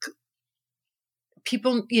like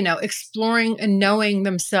people, exploring and knowing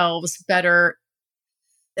themselves better,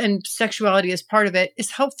 and sexuality as part of it,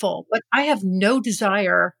 is helpful. But I have no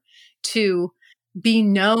desire to be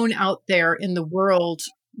known out there in the world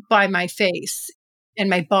by my face and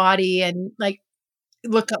my body and like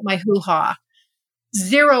look up my hoo-ha.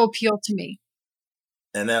 Zero appeal to me.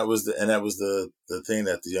 And that was the thing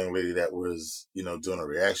that the young lady that was, doing a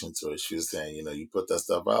reaction to it, she was saying, you put that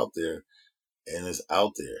stuff out there and it's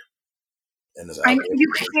out there. And it's out there.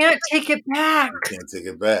 You can't take it back. You can't take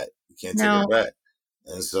it back. You can't take it back.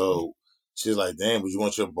 And so she's like, damn, would you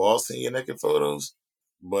want your boss seeing your naked photos?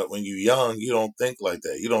 But when you're young, you don't think like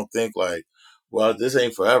that. You don't think like, well, this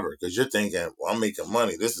ain't forever, because you're thinking, well, I'm making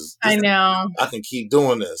money. I know. I can keep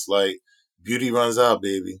doing this. Like, beauty runs out,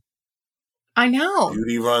 baby. I know.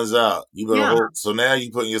 Beauty runs out. You better hope. So now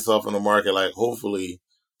you're putting yourself in the market like, hopefully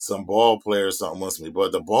some ball player or something wants me.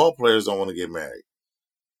 But the ball players don't want to get married.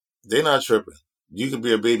 They're not tripping. You could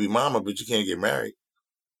be a baby mama, but you can't get married.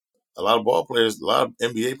 A lot of ball players, a lot of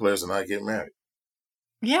NBA players are not getting married.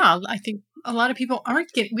 Yeah, I think a lot of people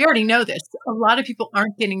aren't getting, we already know this. A lot of people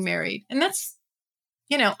aren't getting married. And that's,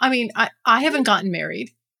 I haven't gotten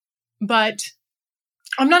married, but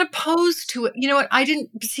I'm not opposed to it. You know what? I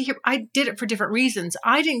did it for different reasons.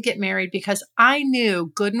 I didn't get married because I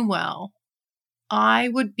knew good and well I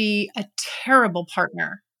would be a terrible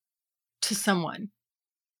partner to someone.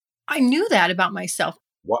 I knew that about myself.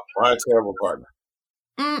 Why a terrible partner?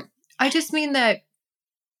 I just mean that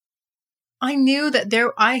I knew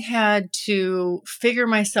that I had to figure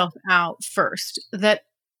myself out first.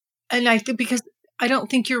 And I think because I don't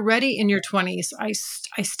think you're ready in your 20s. I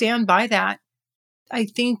stand by that. I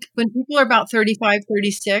think when people are about 35,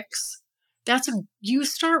 36, you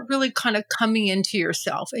start really kind of coming into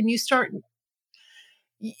yourself, and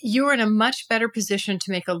you're in a much better position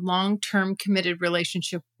to make a long-term committed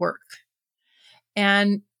relationship work.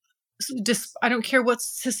 And just, I don't care what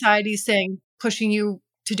society's saying, pushing you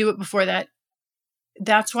to do it before that.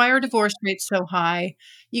 That's why our divorce rate's so high.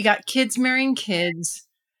 You got kids marrying kids.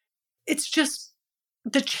 It's just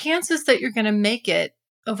the chances that you're going to make it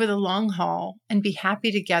over the long haul and be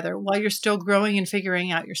happy together while you're still growing and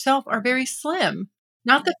figuring out yourself are very slim.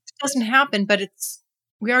 Not that it doesn't happen, but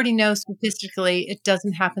we already know statistically it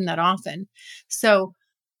doesn't happen that often. So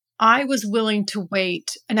I was willing to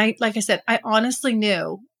wait. And like I said, I honestly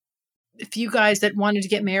knew if you guys that wanted to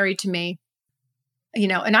get married to me,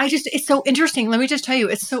 and it's so interesting. Let me just tell you,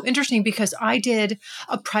 it's so interesting because I did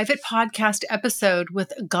a private podcast episode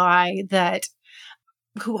with a guy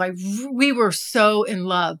we were so in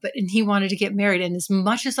love, and he wanted to get married. And as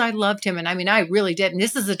much as I loved him, and I really did. And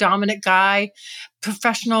this is a dominant guy,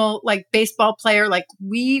 professional, like baseball player. Like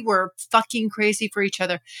we were fucking crazy for each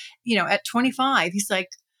other. At 25, he's like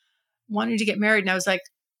wanting to get married. And I was like,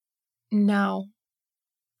 no.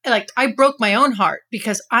 Like I broke my own heart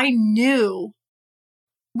because I knew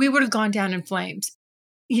we would have gone down in flames,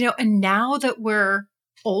 and now that we're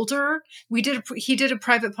older, he did a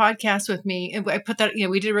private podcast with me, and I put that,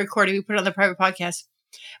 we did a recording, we put it on the private podcast.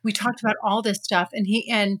 We talked about all this stuff, and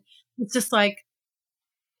it's just like,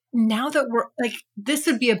 now that we're like, this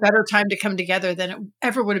would be a better time to come together than it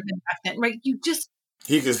ever would have been back then, right?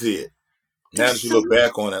 He can see it. Now that you look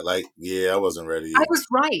back on it, like, yeah, I wasn't ready yet.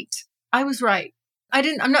 I was right.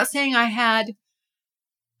 I'm not saying I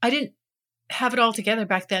didn't have it all together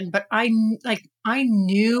back then, but I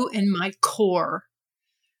knew in my core,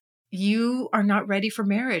 you are not ready for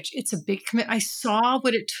marriage. It's a big commitment. I saw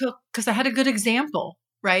what it took because I had a good example,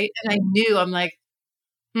 right? And I knew, I'm like,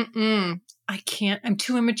 I can't, I'm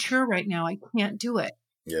too immature right now. I can't do it.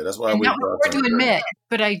 Yeah, that's why I waited hard to admit,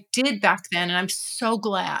 but I did back then, and I'm so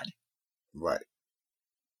glad. Right.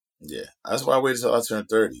 Yeah, that's why I waited till I turned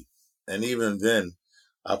 30. And even then,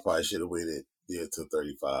 I probably should have waited till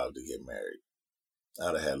 35 to get married.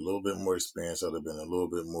 I'd have had a little bit more experience. I'd have been a little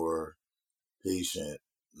bit more patient,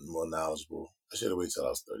 more knowledgeable. I should have waited till I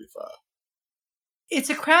was 35. It's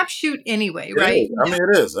a crapshoot anyway, It right? is. I mean,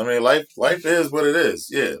 it is. I mean, life is what it is.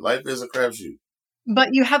 Yeah, life is a crapshoot. But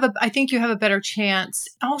I think you have a better chance.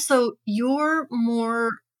 Also, you're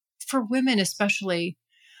more, for women especially,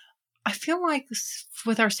 I feel like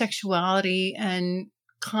with our sexuality and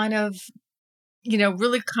kind of,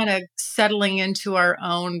 really kind of settling into our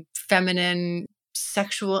own feminine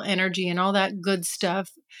sexual energy and all that good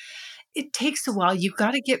stuff, it takes a while. You've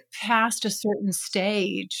got to get past a certain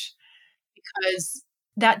stage because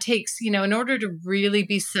that takes, in order to really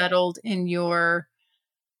be settled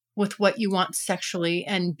with what you want sexually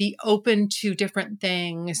and be open to different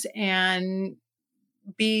things and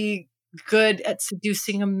be good at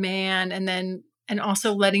seducing a man and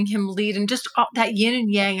also letting him lead and just all that yin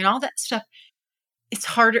and yang and all that stuff. It's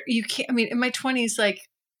harder. You can't, in my 20s, like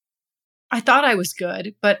I thought I was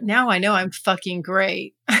good, but now I know I'm fucking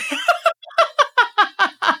great.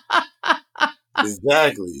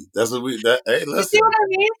 Exactly. That's what hey, listen. You see what I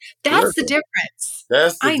mean? That's the difference.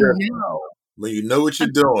 That's the difference. I know. When you know what you're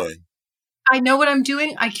doing. I know what I'm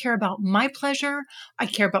doing. I care about my pleasure. I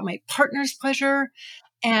care about my partner's pleasure.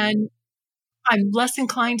 And I'm less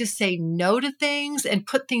inclined to say no to things and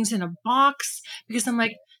put things in a box because I'm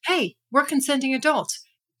like, hey, we're consenting adults.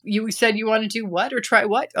 You said you want to do what or try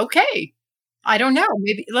what? Okay. I don't know.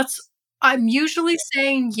 Maybe I'm usually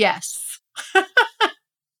saying yes.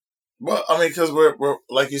 Well, because we're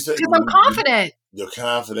like you said. Because I'm confident. You're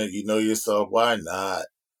confident. You know yourself. Why not?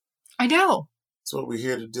 I know. That's what we're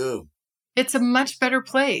here to do. It's a much better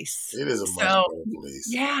place. It is a much better place.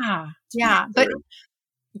 Yeah. Yeah. But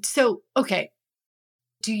so, okay.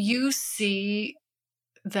 Do you see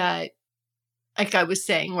that, like I was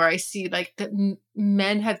saying, where I see like that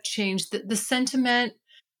men have changed the sentiment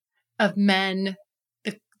of men,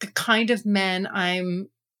 the kind of men I'm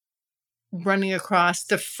running across,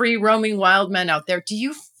 the free roaming wild men out there.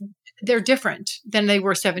 They're different than they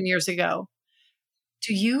were 7 years ago.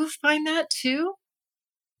 Do you find that too?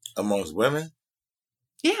 Amongst women?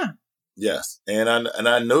 Yeah. Yes. And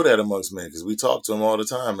I know that amongst men because we talk to them all the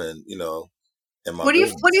time and, in my What do you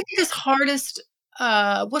think is hardest?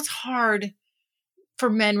 What's hard for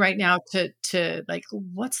men right now to like,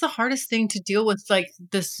 what's the hardest thing to deal with like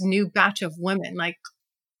this new batch of women? Like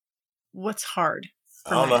what's hard? I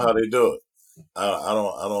don't know how they do it. I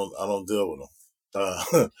don't deal with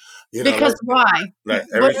them. Because why? Like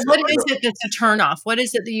what is it that's a turnoff? What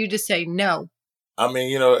is it that you just say no?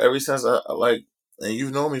 Ever since and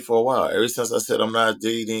you've known me for a while, ever since I said I'm not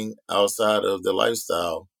dating outside of the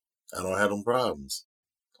lifestyle, I don't have them problems.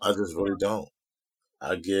 I just really don't.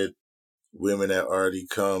 I get women that already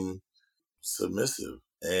come submissive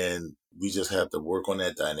and we just have to work on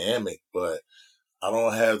that dynamic, but I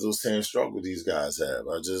don't have those same struggles these guys have.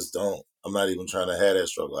 I just don't. I'm not even trying to have that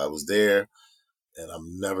struggle. I was there and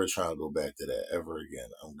I'm never trying to go back to that ever again.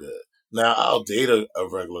 I'm good. Now I'll date a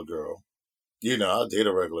regular girl. I'll date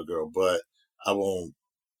a regular girl, but I won't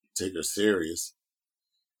take her serious.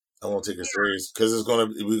 I won't take her serious because it's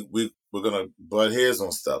we're gonna butt heads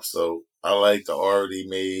on stuff. So I like the already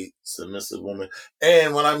made submissive woman.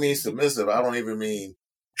 And when I mean submissive, I don't even mean.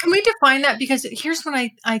 Can we define that? Because here's what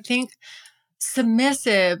I think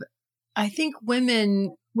submissive. I think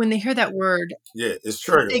women, when they hear that word, it's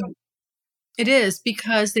triggering. It is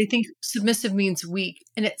because they think submissive means weak,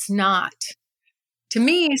 and it's not. To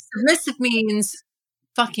me, submissive means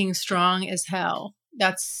fucking strong as hell.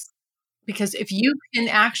 That's because if you can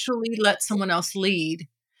actually let someone else lead,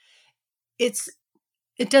 it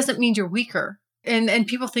doesn't mean you're weaker. And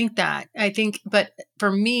people think that. I think, but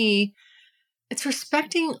for me, it's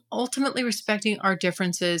ultimately respecting our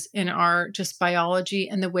differences in our just biology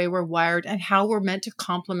and the way we're wired and how we're meant to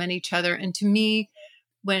complement each other. And to me,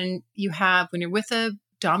 when you're with a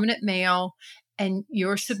dominant male and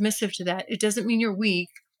you're submissive to that, it doesn't mean you're weak.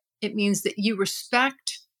 It means that you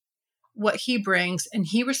respect what he brings and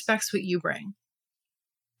he respects what you bring.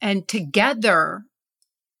 And together,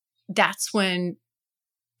 that's when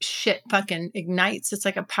shit fucking ignites. It's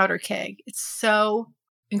like a powder keg. It's so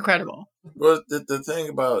incredible. Well, the thing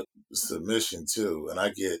about submission too, and I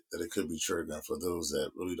get that it could be triggering for those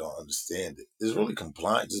that really don't understand it, is really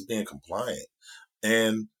compliant, just being compliant.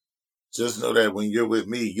 And just know that when you're with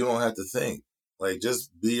me, you don't have to think. Like,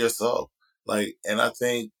 just be yourself. Like, and I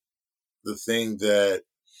think the thing that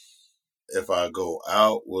if I go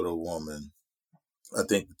out with a woman, I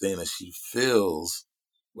think the thing that she feels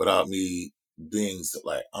without me being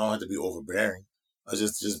like, I don't have to be overbearing. I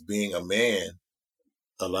just being a man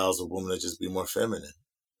allows a woman to just be more feminine.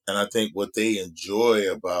 And I think what they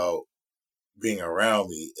enjoy about being around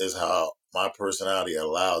me is how my personality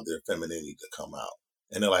allowed their femininity to come out.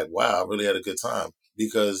 And they're like, wow, I really had a good time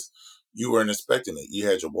because you weren't expecting it. You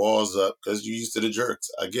had your walls up because you're used to the jerks.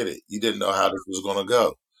 I get it. You didn't know how this was going to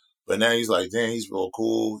go. But now he's like, damn, he's real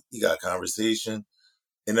cool. He got conversation.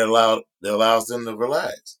 And it allows them to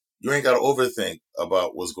relax. You ain't got to overthink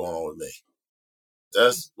about what's going on with me.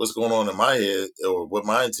 That's what's going on in my head or what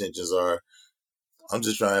my intentions are. I'm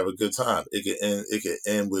just trying to have a good time. It could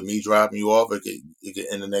end with me dropping you off. It could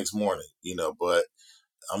end the next morning, but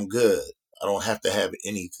I'm good. I don't have to have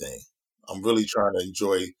anything. I'm really trying to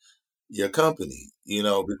enjoy your company,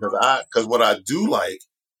 because what I do like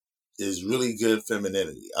is really good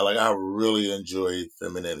femininity. I really enjoy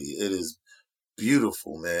femininity. It is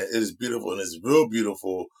beautiful, man. It is beautiful, and it's real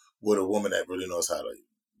beautiful with a woman that really knows how to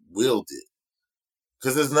wield it.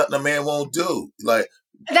 Because there's nothing a man won't do. Like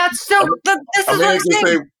that's so. This is what I'm saying.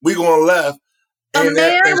 Say, we going left. A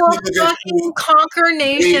man will fucking conquer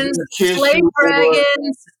nations, slay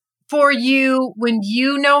dragons for you when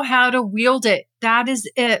you know how to wield it. That is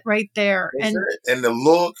it right there. And the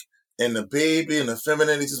look and the baby and the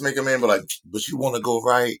femininity just make a man be like, but you want to go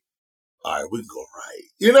right? All right, we can go right.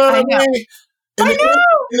 You know what I mean? In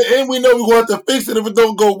the end, we know we want to fix it if it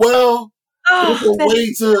don't go well.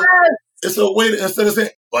 It's a way to, instead of saying,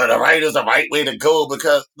 well, the right is the right way to go,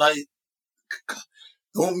 because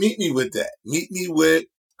don't meet me with that. Meet me with,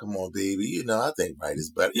 come on, baby, I think right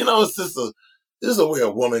is better. It's just this is a way a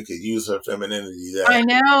woman could use her femininity. I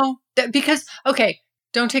know. Because, okay,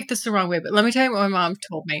 don't take this the wrong way, but let me tell you what my mom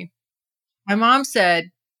told me. My mom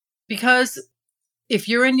said, because if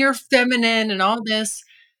you're in your feminine and all this,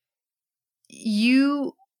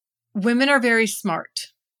 women are very smart.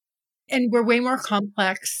 And we're way more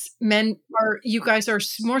complex. You guys are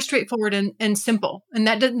more straightforward and simple. And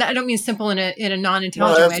that I don't mean simple in a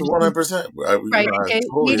non-intelligent way. No, that's 100%. Right. Okay.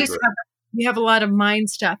 We have a lot of mind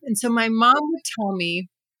stuff. And so my mom would tell me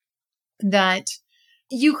that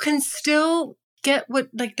you can still get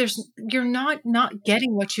you're not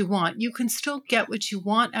getting what you want. You can still get what you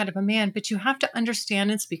want out of a man, but you have to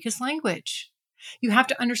understand and speak his language. You have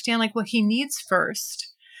to understand what he needs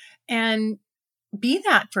first. And be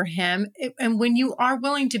that for him. And when you are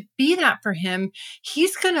willing to be that for him,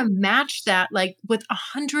 he's going to match that with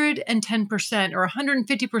 110% or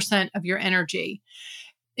 150% of your energy.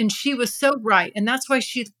 And she was so right. And that's why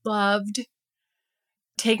she loved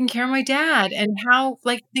taking care of my dad and how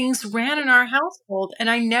things ran in our household.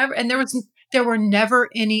 And there were never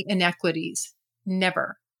any inequities.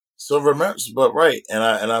 Never. So remember, but right. And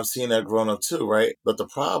I've seen that growing up too, right? But the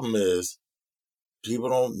problem is, people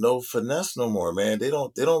don't know finesse no more, man. They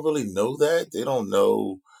don't really know that. They don't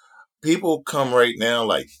know. People come right now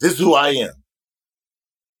this is who I am.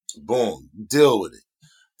 Boom, deal with it.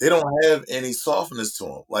 They don't have any softness to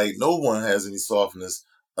them. No one has any softness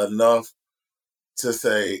enough to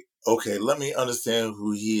say, okay, let me understand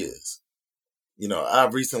who he is. I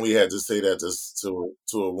recently had to say that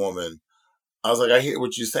to a woman. I was like, I hear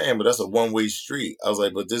what you're saying, but that's a one-way street. I was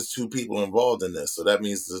like, but there's two people involved in this, so that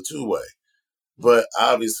means it's a two-way. But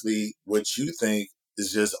obviously, what you think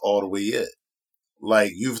is just all the way it.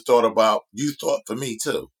 You thought for me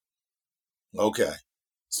too. Okay.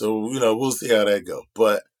 So, we'll see how that goes.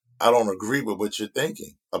 But I don't agree with what you're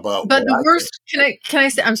thinking about. But the worst, can I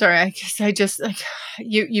say, I'm sorry, I guess I just,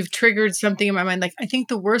 you've triggered something in my mind. I think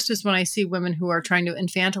the worst is when I see women who are trying to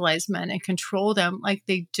infantilize men and control them.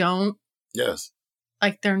 They don't. Yes.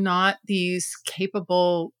 They're not these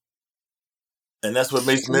capable. And that's what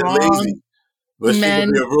makes men lazy. But she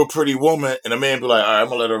could be a real pretty woman, and a man be like, all right, I'm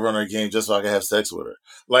going to let her run her game just so I can have sex with her.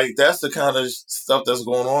 That's the kind of stuff that's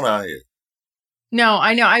going on out here. No,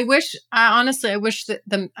 I know. I wish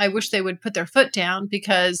they would put their foot down,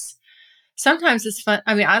 because sometimes it's fun.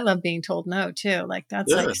 I mean, I love being told no too.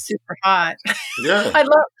 That's super hot. Yeah.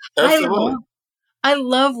 I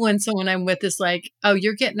love when someone I'm with is like, oh,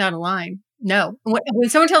 you're getting out of line. No. When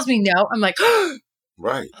someone tells me no, I'm like,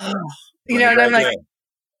 right. Oh. And I'm like,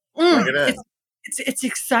 it's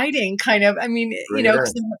exciting, kind of. I mean,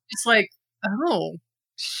 because it's like, oh,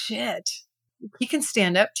 shit. He can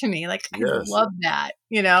stand up to me. I love that,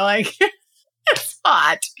 it's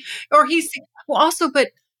hot. Or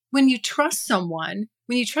but when you trust someone,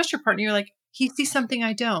 when you trust your partner, you're like, he sees something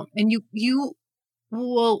I don't. And you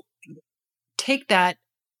will take that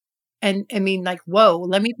and whoa,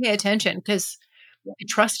 let me pay attention, because I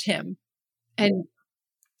trust him. And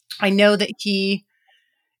I know that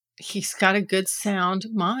he's got a good sound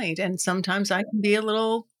mind. And sometimes I can be a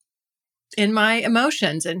little in my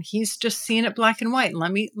emotions, and he's just seeing it black and white.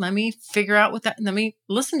 Let me figure out what that, and let me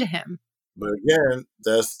listen to him. But again,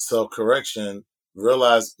 that's self-correction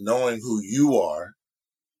realize knowing who you are,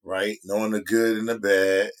 right? Knowing the good and the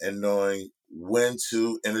bad, and knowing when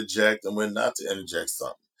to interject and when not to interject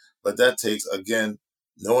something. But that takes, again,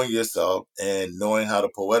 knowing yourself and knowing how to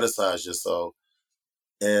poeticize yourself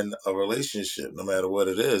in a relationship, no matter what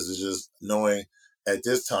it is. It's just knowing at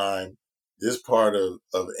this time, this part of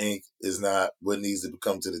ink is not what needs to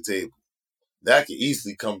come to the table. That could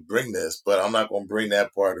easily come bring this, but I'm not going to bring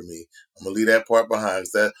that part of me. I'm going to leave that part behind,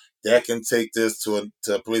 because that can take this to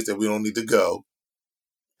a place that we don't need to go,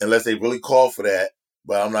 unless they really call for that.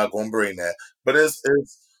 But I'm not going to bring that. But it's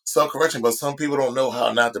self-correction. But some people don't know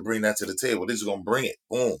how not to bring that to the table. They're just going to bring it.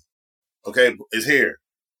 Boom. Okay, it's here.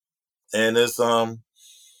 And it's,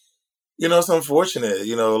 it's unfortunate.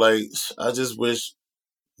 Like, I just wish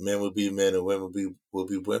men would be men and women would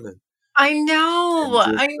be women. I know.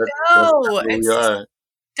 That's where we are.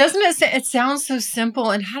 Doesn't it it sounds so simple,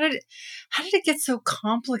 and how did it get so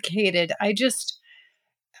complicated? I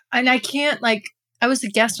can't, like, I was a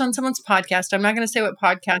guest on someone's podcast. I'm not going to say what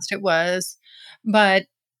podcast it was, but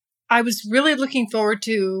I was really looking forward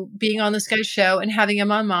to being on this guy's show and having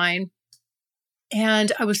him on mine.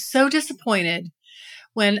 And I was so disappointed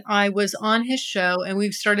when I was on his show and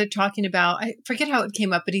we started talking about, I forget how it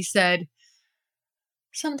came up, but he said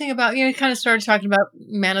something about, he kind of started talking about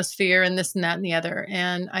manosphere and this and that and the other.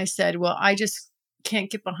 And I said, well, I just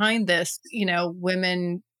can't get behind this,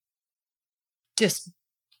 women just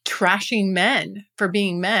trashing men for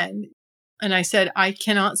being men. And I said, I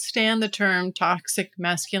cannot stand the term toxic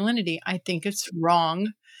masculinity. I think it's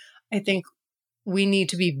wrong. I think we need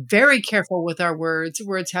to be very careful with our words.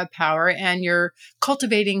 Words have power, and you're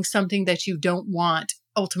cultivating something that you don't want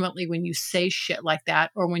ultimately when you say shit like that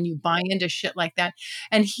or when you buy into shit like that.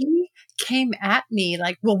 And he came at me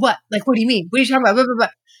like, well, what? Like, what do you mean? What are you talking about? Blah, blah, blah.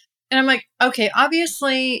 And I'm like, okay,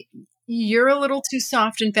 obviously you're a little too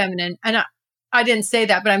soft and feminine. And I didn't say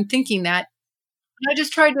that, but I'm thinking that. And I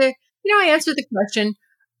just tried to, I answered the question,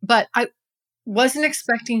 but I wasn't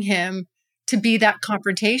expecting him to be that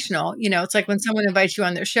confrontational. It's like when someone invites you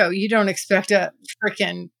on their show, you don't expect a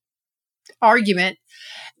freaking argument.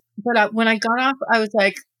 But when I got off, I was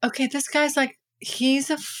like, okay, this guy's like, he's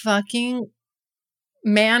a fucking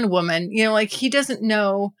man woman. Like, he doesn't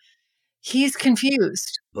know. He's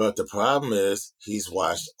confused. But the problem is he's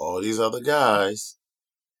watched all these other guys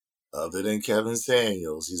other than Kevin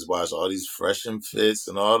Samuels. He's watched all these Fresh and Fits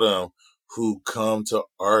and all them who come to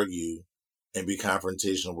argue and be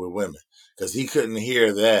confrontational with women. Because he couldn't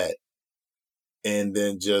hear that and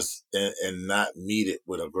then just and not meet it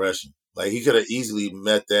with aggression. Like, he could have easily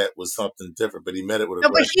met that with something different, but he met it with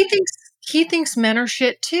aggression. No, but he thinks men are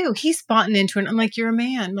shit too. He's bought into it. I'm like, you're a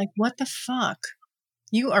man. Like, what the fuck?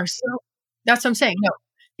 You are so. That's what I'm saying. No,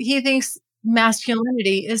 he thinks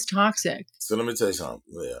masculinity is toxic. So let me tell you something.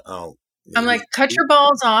 Yeah, I'm like, cut your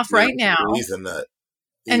balls off right now. He's a nut.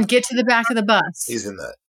 And get to the back of the bus. He's a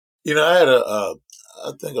nut. I had I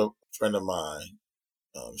think a friend of mine,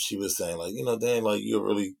 she was saying, like, Dan, like, you're a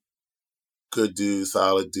really good dude,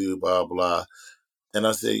 solid dude, blah, blah. And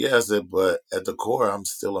I said, yeah, but at the core, I'm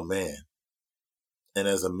still a man. And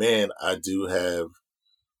as a man, I do have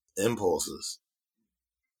impulses.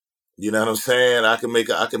 You know what I'm saying? I can make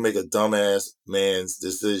a dumbass man's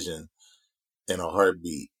decision in a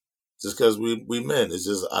heartbeat. Just because we men, it's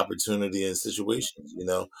just opportunity and situations,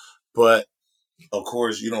 But of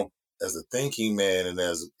course, you don't, as a thinking man and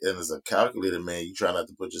as a calculated man, you try not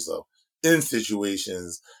to put yourself in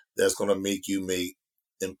situations that's going to make you make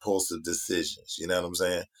impulsive decisions. You know what I'm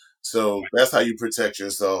saying? So that's how you protect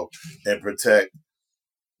yourself and protect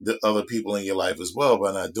the other people in your life as well,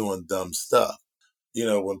 by not doing dumb stuff.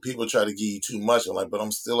 When people try to give you too much, I'm like, but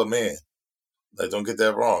I'm still a man. Like, don't get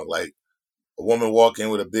that wrong. Like, a woman walk in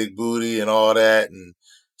with a big booty and all that, and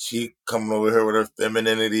she coming over here with her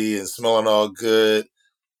femininity and smelling all good,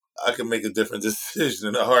 I can make a different decision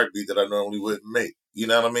in a heartbeat that I normally wouldn't make. You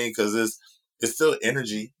know what I mean? Because it's still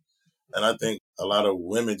energy. And I think a lot of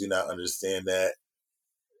women do not understand that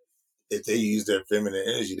if they use their feminine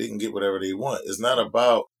energy, they can get whatever they want. It's not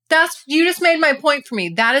about... You just made my point for me.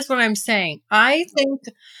 That is what I'm saying. I think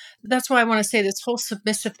that's why I want to say this whole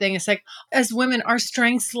submissive thing. It's like, as women, our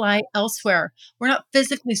strengths lie elsewhere. We're not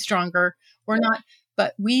physically stronger. We're not,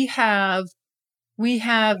 but we have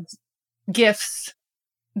gifts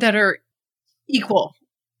that are equal.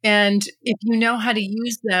 And if you know how to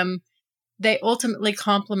use them, they ultimately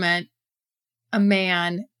complement a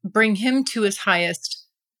man, bring him to his highest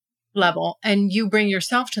level, and you bring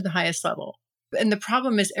yourself to the highest level. And the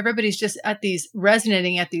problem is everybody's just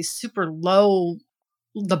resonating at these super low.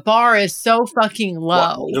 The bar is so fucking low.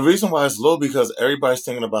 Well, the reason why it's low because everybody's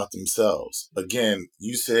thinking about themselves. Again,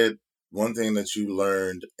 you said one thing that you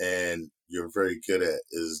learned and you're very good at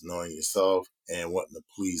is knowing yourself and wanting to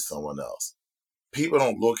please someone else. People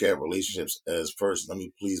don't look at relationships as first, let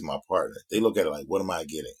me please my partner. They look at it like, what am I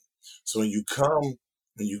getting? So when you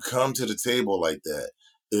come to the table like that,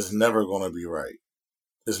 it's never going to be right.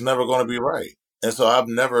 It's never going to be right. And so I've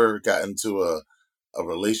never gotten to a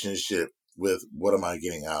relationship with what am I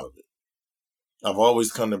getting out of it. I've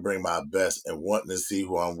always come to bring my best and wanting to see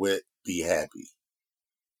who I'm with be happy.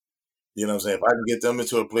 You know what I'm saying? If I can get them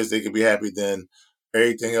into a place they can be happy, then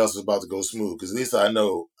everything else is about to go smooth. Because at least I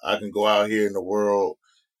know I can go out here in the world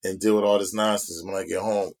and deal with all this nonsense. When I get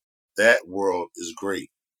home, that world is great.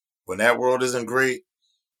 When that world isn't great,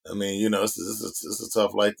 I mean, it's a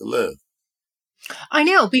tough life to live. I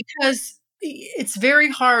know, because it's very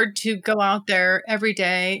hard to go out there every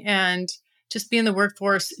day and just be in the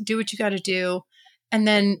workforce, do what you got to do. And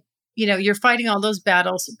then, you're fighting all those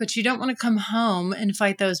battles, but you don't want to come home and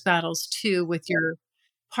fight those battles too with your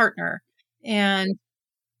partner. And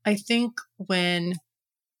I think when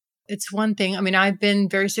it's one thing, I mean, I've been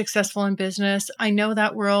very successful in business. I know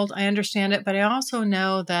that world, I understand it, but I also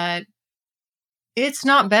know that it's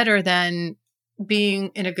not better than being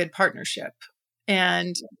in a good partnership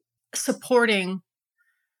and supporting.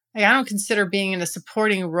 I don't consider being in a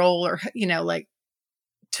supporting role or, like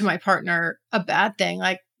to my partner a bad thing.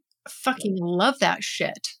 Like, I fucking love that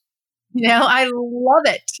shit. I love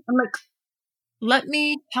it. I'm like, let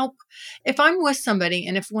me help. If I'm with somebody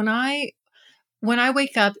and when I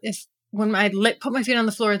wake up, when I put my feet on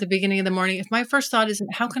the floor at the beginning of the morning, if my first thought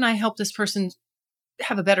isn't, how can I help this person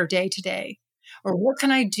have a better day today? Or what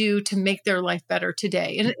can I do to make their life better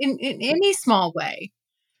today? In any small way,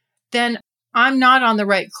 then I'm not on the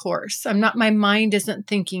right course. my mind isn't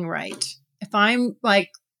thinking right. If I'm like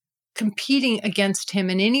competing against him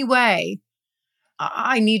in any way,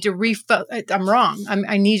 I need to I'm wrong.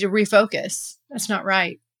 I need to refocus. That's not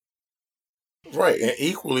right. Right. And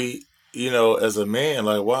equally, as a man,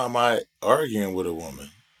 like, why am I arguing with a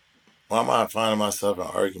woman? Why am I finding myself in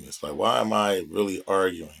arguments? Like, why am I really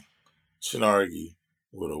arguing? Shouldn't argue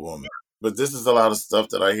with a woman. But this is a lot of stuff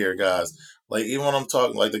that I hear guys, like, even when I'm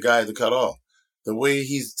talking, like the guy to cut off, the way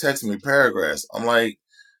he's texting me paragraphs, I'm like,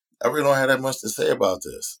 I really don't have that much to say about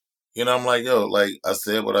this. I'm like, yo, like, I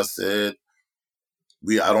said what I said.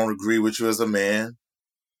 I don't agree with you as a man,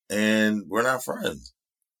 and we're not friends.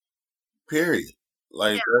 Period.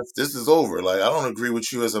 Like, this is over. Like, I don't agree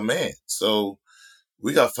with you as a man. So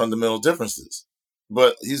we got fundamental differences.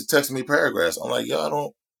 But he's texting me paragraphs. I'm like, yo, I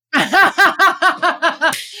don't.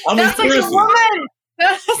 I mean, that's like a woman.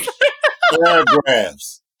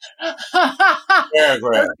 Paragraphs.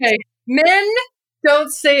 Paragraphs. Okay. Men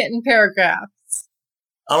don't say it in paragraphs.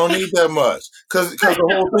 I don't need that much. Because the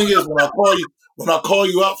whole thing is when I call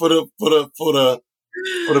you out for the BS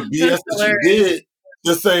that you did,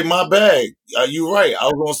 just say my bag. You right. I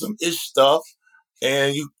was on some ish stuff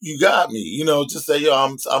and you got me. Just say, yo,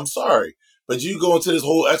 I'm sorry. But you go into this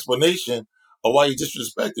whole explanation of why you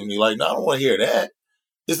disrespecting me. Like, no, I don't want to hear that.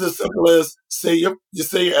 It's as simple as say you're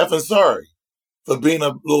effing sorry for being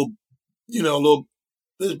a little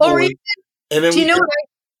this boy. Or even, and then do you know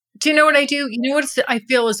what I do? You know what I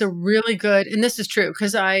feel is a really good, and this is true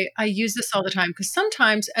because I use this all the time. Because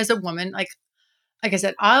sometimes as a woman, like I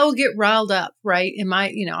said, I'll get riled up, right? In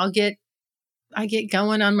my, I get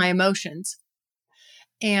going on my emotions,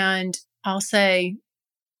 and I'll say,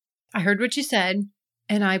 I heard what you said,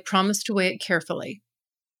 and I promise to weigh it carefully.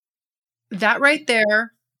 That right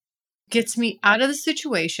there gets me out of the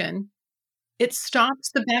situation. It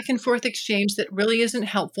stops the back and forth exchange that really isn't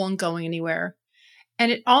helpful and going anywhere.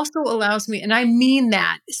 And it also allows me, and I mean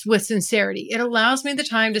that with sincerity, it allows me the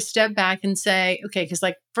time to step back and say, okay, because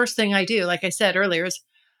like first thing I do, like I said earlier, is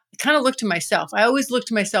I kind of look to myself. I always look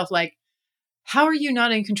to myself like, how are you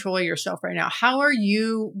not in control of yourself right now?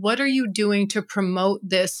 What are you doing to promote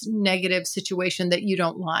this negative situation that you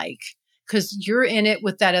don't like? Because you're in it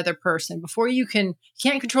with that other person. Before you can't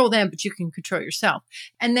control them, but you can control yourself.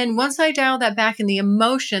 And then once I dial that back and the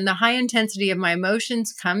emotion, the high intensity of my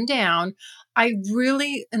emotions come down, I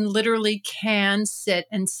really and literally can sit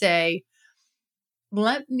and say,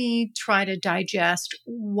 let me try to digest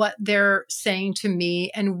what they're saying to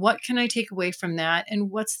me and what can I take away from that and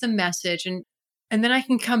what's the message. And then I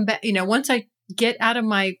can come back, once I get out of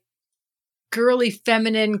my girly,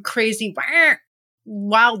 feminine, crazy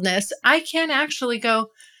wildness, I can actually go,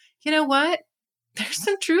 you know what? There's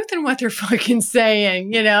some truth in what they're fucking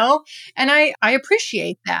saying, and I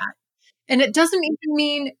appreciate that. And it doesn't even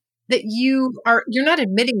mean that you're not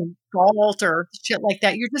admitting fault or shit like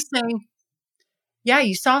that. You're just saying, yeah,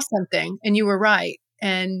 you saw something and you were right.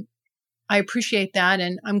 And I appreciate that.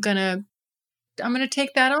 And I'm going to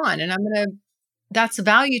take that on, and that's a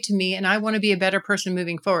value to me. And I want to be a better person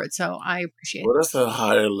moving forward. So I appreciate Well, that's a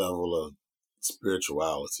higher level of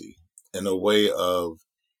spirituality and a way of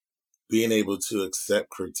being able to accept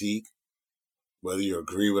critique, whether you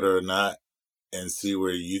agree with it or not, and see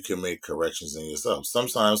where you can make corrections in yourself.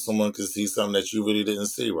 Sometimes someone can see something that you really didn't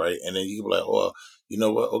see, right? And then you can be like, oh, you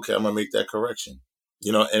know what? Okay, I'm going to make that correction.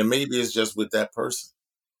 And maybe it's just with that person,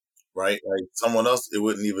 right? Like someone else, it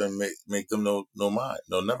wouldn't even make them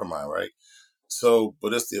never mind, right? So,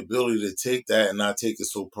 but it's the ability to take that and not take it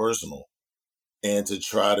so personal and to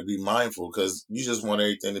try to be mindful, because you just want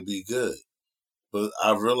everything to be good. But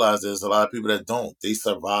I've realized there's a lot of people that don't. They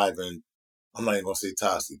survive in, I'm not even going to say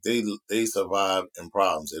toxic. They survive in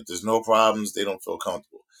problems. If there's no problems, they don't feel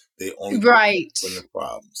comfortable. They only right. when there's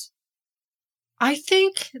problems. I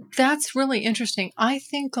think that's really interesting. I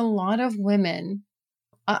think a lot of women,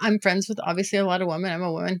 I'm friends with obviously a lot of women. I'm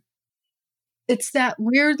a woman. It's that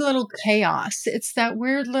weird little chaos. It's that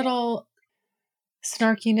weird little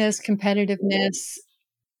snarkiness, competitiveness,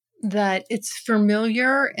 that it's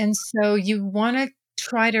familiar. And so you want to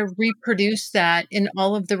try to reproduce that in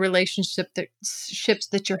all of the relationships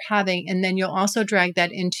that you're having. And then you'll also drag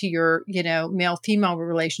that into your, male-female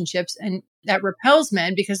relationships. And that repels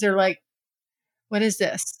men because they're like, what is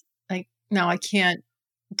this? Like, no, I can't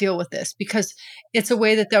deal with this, because it's a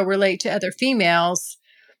way that they'll relate to other females,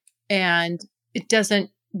 and it doesn't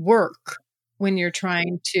work when you're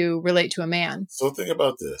trying to relate to a man. So think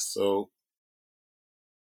about this. So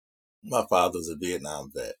my father's a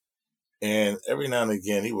Vietnam vet, and every now and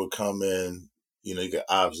again he would come in, you could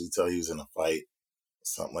obviously tell he was in a fight,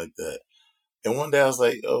 something like that. And one day I was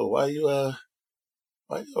like, oh, why you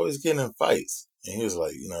always getting in fights? And he was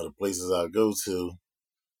like, the places I go to,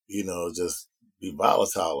 just be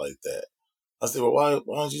volatile like that. I said, well, why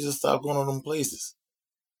don't you just stop going to them places?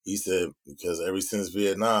 He said, because ever since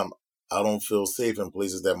Vietnam, I don't feel safe in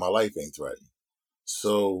places that my life ain't threatened.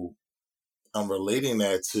 So I'm relating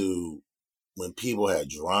that to when people had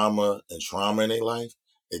drama and trauma in their life,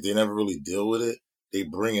 if they never really deal with it, they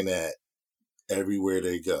bringing that everywhere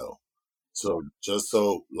they go. So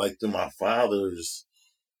like through my father's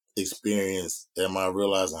experience, am I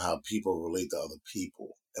realizing how people relate to other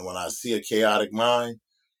people? And when I see a chaotic mind,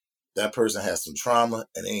 that person has some trauma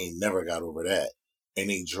and they ain't never got over that. And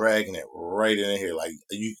they dragging it right in here. Like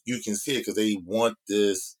you can see it because they want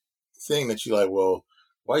this thing that you're like, well,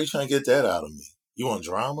 why are you trying to get that out of me? You want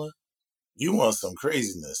drama? You want some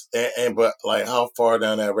craziness. But like, how far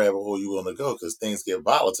down that rabbit hole you willing to go? Because things get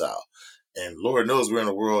volatile. And Lord knows we're in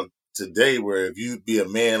a world today where if you be a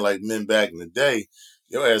man like men back in the day,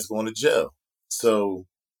 your ass going to jail. So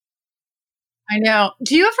I know.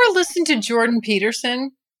 Do you ever listen to Jordan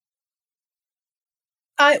Peterson?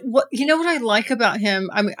 What I like about him?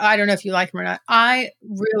 I mean, I don't know if you like him or not. I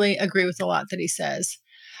really agree with a lot that he says.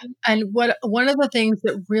 And one of the things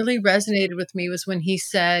that really resonated with me was when he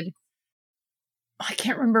said, I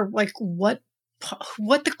can't remember like what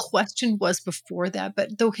the question was before that,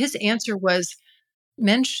 but though his answer was,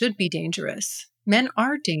 men should be dangerous. Men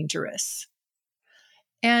are dangerous.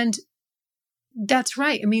 And that's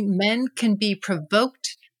right. I mean, men can be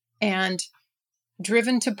provoked and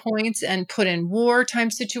driven to points and put in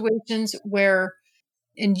wartime situations where,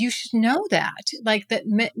 and you should know that, like that,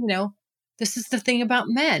 this is the thing about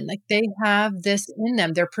men. Like they have this in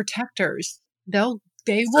them. They're protectors.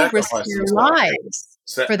 They will risk their lives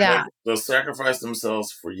for that. They'll sacrifice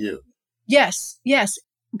themselves for you. Yes. Yes.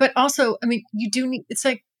 But also, I mean, you do need, it's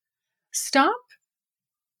like, stop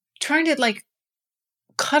trying to like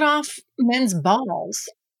cut off men's balls.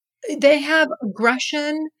 They have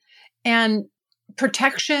aggression and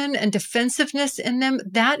protection and defensiveness in them.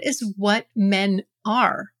 That is what men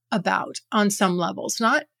are about on some levels.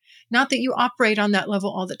 Not that you operate on that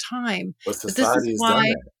level all the time. But society has done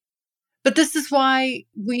that. But this is why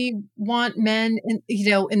we want men in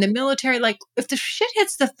the military. Like if the shit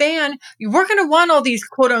hits the fan, we're going to want all these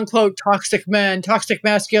quote unquote toxic men, toxic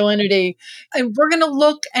masculinity. And we're going to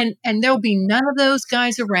look and there'll be none of those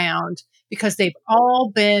guys around because they've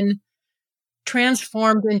all been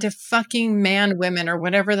transformed into fucking man women or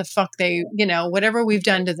whatever the fuck whatever we've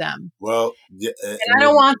done to them. Well, yeah, and I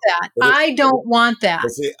don't want that. I don't want that.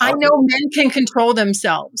 See, I know men can control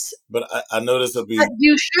themselves. But I know this will be. But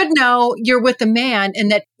you should know you're with a man,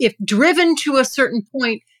 and that if driven to a certain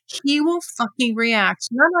point, he will fucking react,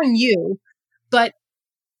 not on you, but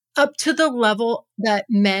up to the level that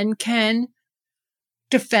men can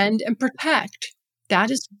defend and protect.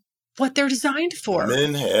 That is what they're designed for.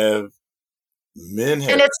 Men have Men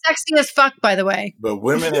have, and it's sexy as fuck, by the way. but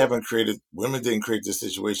women didn't create this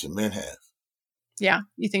situation. Men have. Yeah,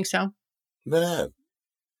 you think so? Men have.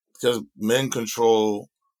 Because men control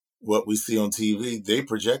what we see on TV. They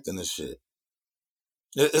projecting this shit.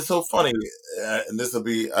 It's so funny. And this will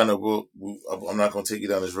be, I know I'm not going to take you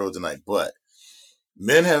down this road tonight, but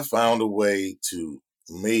men have found a way to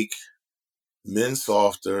make men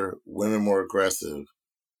softer, women more aggressive,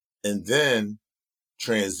 and then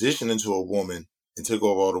transition into a woman and take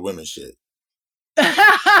over all the women shit.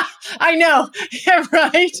 I know. Yeah,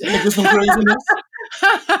 right. Get some craziness.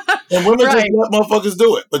 And women just let motherfuckers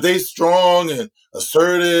do it. But they strong and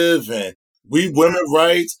assertive and we women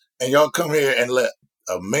rights, and y'all come here and let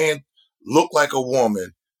a man look like a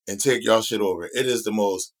woman and take y'all shit over. It is the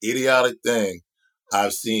most idiotic thing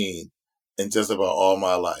I've seen in just about all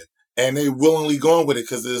my life. And they willingly going with it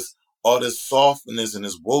because there's all this softness and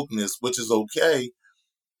this wokeness, which is okay.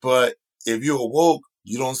 But if you're woke,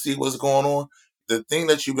 you don't see what's going on. The thing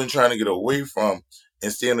that you've been trying to get away from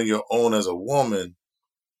and stand on your own as a woman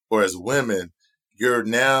or as women, you're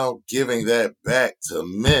now giving that back to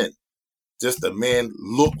men. Just a man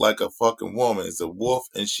look like a fucking woman. It's a wolf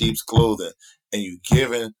in sheep's clothing. And you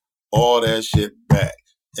giving all that shit back.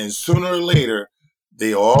 And sooner or later,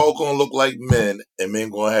 they all gonna look like men, and men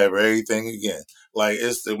gonna have everything again. Like,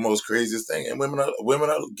 it's the most craziest thing. And women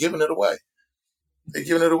are giving it away. They're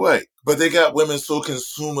giving it away. But they got women so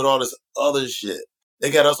consumed with all this other shit. They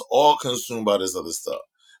got us all consumed by this other stuff.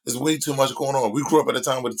 There's way too much going on. We grew up at a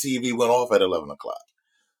time where the TV went off at 11 o'clock.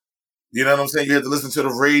 You know what I'm saying? You had to listen to the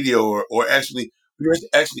radio or actually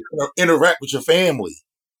interact with your family.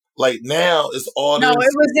 Like now, it's all No, it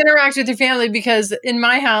was interact with your family because in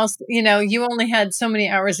my house, you know, you only had so many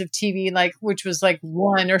hours of TV, like which was like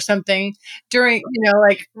 1 or something during, you know,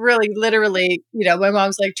 like really literally, you know, my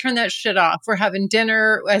mom's like, turn that shit off. We're having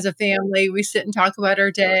dinner as a family. We sit and talk about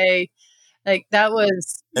our day. Like that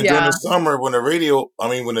was, and during the summer when the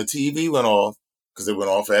TV went off, because it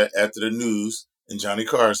went off after the news and Johnny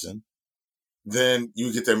Carson, then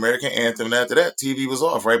you get the American anthem, and after that, TV was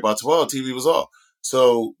off. Right by 12, TV was off.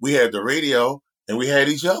 So we had the radio and we had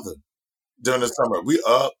each other during the summer. We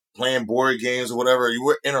up playing board games or whatever. You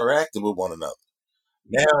were interacting with one another.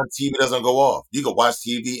 Now TV doesn't go off. You can watch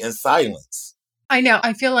TV in silence. I know.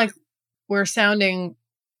 I feel like we're sounding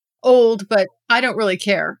old, but I don't really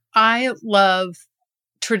care. I love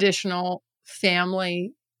traditional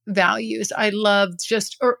family values. I love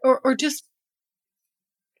just or just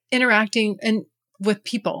interacting and with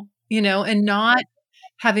people, you know, and not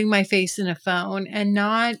having my face in a phone and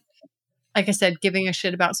not, like I said, giving a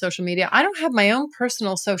shit about social media. I don't have my own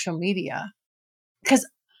personal social media because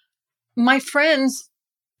my friends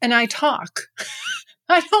and I talk.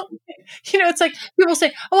 I don't, you know, it's like people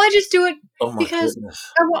say, oh, I just do it because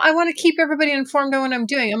I want to keep everybody informed on what I'm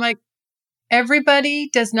doing. I'm like, everybody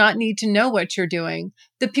does not need to know what you're doing.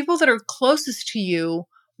 The people that are closest to you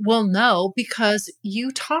will know because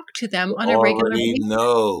you talk to them on a regular basis.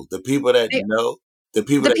 Know. The people that know. The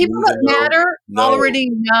people that matter already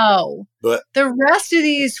know. But the rest of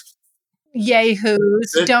these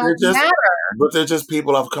yahoos don't matter. But they're just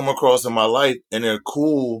people I've come across in my life, and they're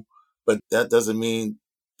cool. But that doesn't mean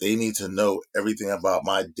they need to know everything about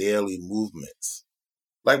my daily movements.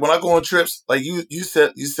 Like when I go on trips, like you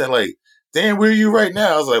said, like, Dan, where are you right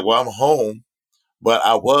now? I was like, well, I'm home, but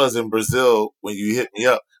I was in Brazil when you hit me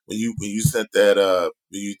up. When you sent that,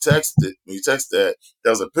 when you texted that,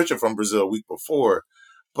 there was a picture from Brazil a week before,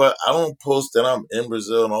 but I don't post that I'm in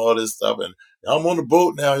Brazil and all this stuff, and I'm on the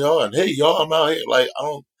boat now, y'all, and hey, y'all, I'm out here. Like,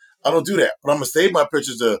 I don't do that, but I'm gonna save my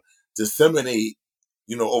pictures to disseminate,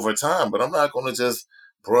 you know, over time, but I'm not gonna just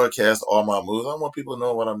broadcast all my moves. I want people to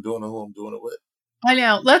know what I'm doing and who I'm doing it with. I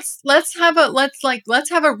know. Let's have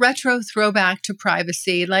a retro throwback to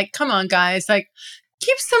privacy. Like, come on, guys. Like,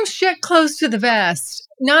 keep some shit close to the vest.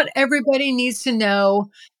 Not everybody needs to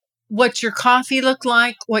know what your coffee looked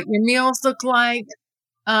like, what your meals look like,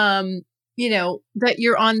 you know, that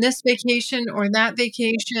you're on this vacation or that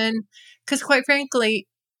vacation. Because quite frankly,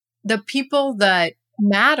 the people that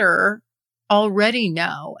matter already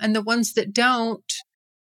know. And the ones that don't,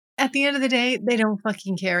 at the end of the day, they don't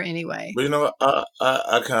fucking care anyway. But you know,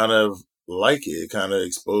 I kind of like it. It kind of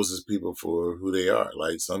exposes people for who they are.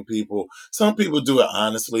 Like some people do it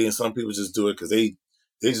honestly, and some people just do it because they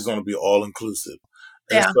just want to be all inclusive.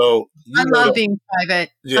 Yeah. And so I love being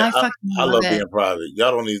private. Yeah, I love being private.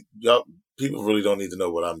 People really don't need to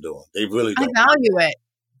know what I'm doing. They really don't.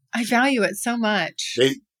 I value it so much.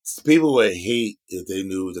 People would hate if they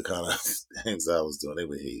knew the kind of things I was doing. They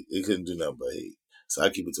would hate. They couldn't do nothing but hate. So I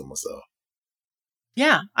keep it to myself.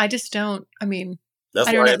 Yeah, I just don't. I mean,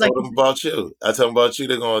 That's why I told them about you. I tell them about you,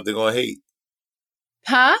 they're gonna hate.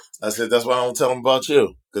 Huh? I said that's why I don't tell them about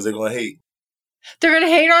you, because they're gonna hate. They're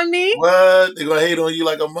gonna hate on me? What? They're gonna hate on you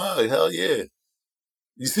like a mug. Hell yeah.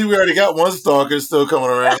 You see, we already got one stalker still coming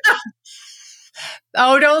around.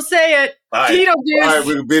 Oh, don't say it. All right. Beetlejuice. All right,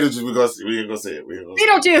 Beetlejuice. We ain't gonna say it.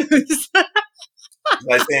 Beetlejuice.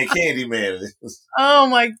 Like saying Candyman. Oh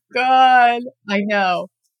my God. I know.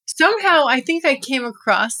 Somehow, I think I came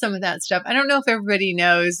across some of that stuff. I don't know if everybody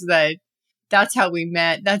knows that that's how we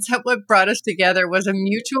met. That's what brought us together was a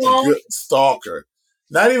mutual stalker.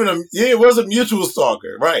 Not even it was a mutual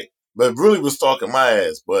stalker, right? But really was stalking my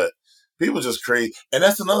ass. But people just crazy. And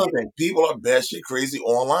that's another thing. People are batshit crazy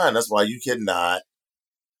online. That's why you cannot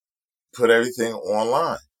put everything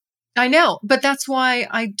online. I know. But that's why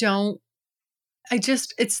I don't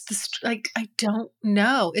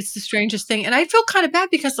know. It's the strangest thing. And I feel kind of bad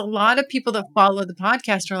because a lot of people that follow the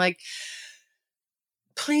podcast are like,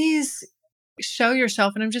 please show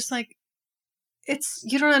yourself. And I'm just like,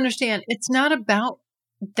 you don't understand. It's not about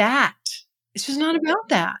that. It's just not about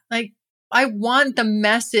that. Like, I want the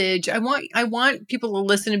message. I want people to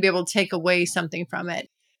listen and be able to take away something from it.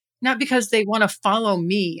 Not because they want to follow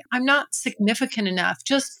me. I'm not significant enough.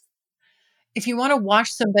 Just if you want to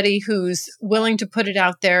watch somebody who's willing to put it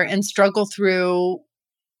out there and struggle through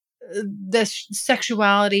the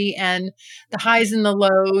sexuality and the highs and the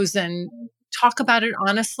lows and talk about it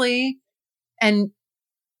honestly, and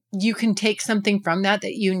you can take something from that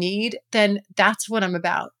you need, then that's what I'm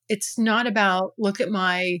about. It's not about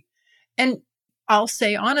and I'll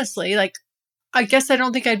say honestly, like, I guess I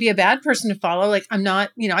don't think I'd be a bad person to follow. Like, I'm not,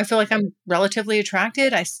 I feel like I'm relatively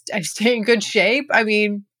attracted. I stay in good shape. I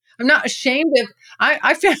mean, I'm not ashamed of,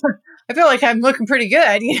 I feel like I'm looking pretty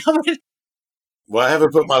good, Well, I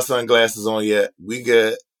haven't put my sunglasses on yet. We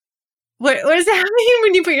good. What does that mean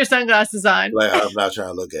when you put your sunglasses on? Like, I'm not trying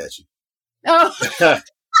to look at you. Oh.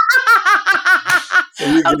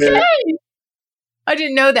 Okay. I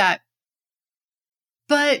didn't know that.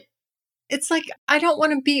 But it's like, I don't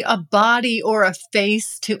want to be a body or a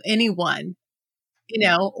face to anyone,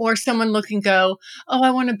 or someone look and go, oh,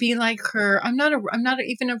 I want to be like her. I'm not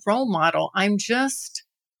even a role model. I'm just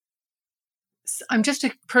a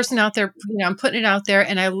person out there. I'm putting it out there.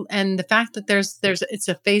 And the fact that it's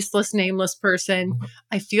a faceless, nameless person,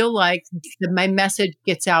 I feel like my message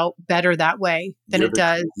gets out better that way than it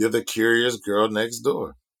does. You're the curious girl next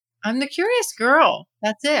door. I'm the curious girl.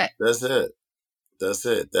 That's it.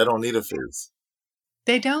 They don't need a face.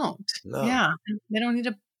 They don't. No. Yeah. They don't need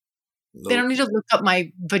They don't need to look up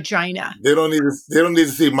my vagina. They don't need to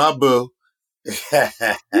see my boo. Your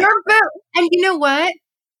boo. And you know what?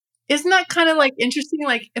 Isn't that kind of like interesting?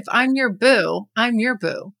 Like, if I'm your boo, I'm your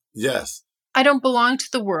boo. Yes. I don't belong to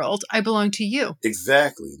the world. I belong to you.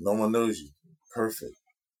 Exactly. No one knows you. Perfect.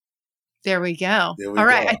 There we go. All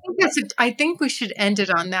right. I think we should end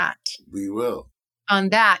it on that. We will. On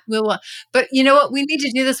that. We will. But you know what? We need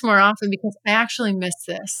to do this more often because I actually miss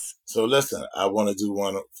this. So listen, I want to do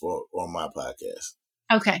one on my podcast.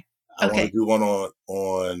 Okay. I want to do one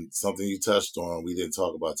on something you touched on we didn't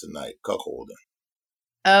talk about tonight, cuckolding.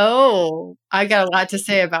 Oh, I got a lot to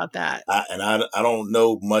say about that. I don't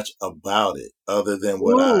know much about it other than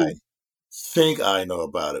what I think I know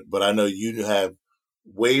about it. But I know you have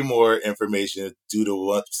way more information due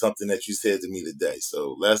to something that you said to me today.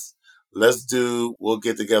 So we'll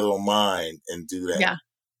get together on mine and do that. Yeah.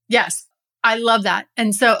 Yes. I love that.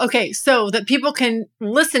 And so, so that people can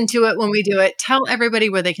listen to it when we do it, tell everybody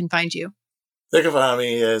where they can find you. They can find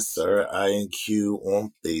me as Sir INQ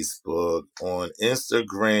on Facebook, on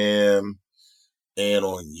Instagram, and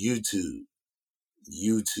on YouTube.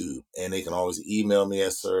 And they can always email me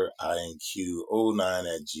at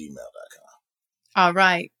sirinq09@gmail.com. All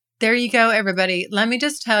right. There you go, everybody. Let me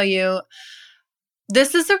just tell you,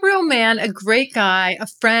 this is a real man, a great guy, a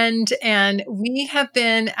friend, and we have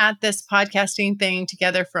been at this podcasting thing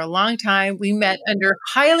together for a long time. We met under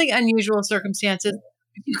highly unusual circumstances.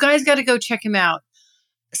 You guys got to go check him out.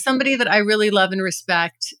 Somebody that I really love and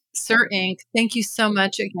respect, Sir Inc. Thank you so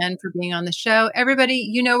much again for being on the show. Everybody,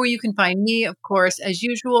 you know where you can find me, of course. As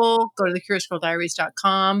usual, go to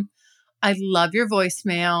thecuriousgirldiaries.com. I love your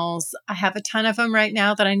voicemails. I have a ton of them right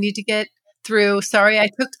now that I need to get through. Sorry, I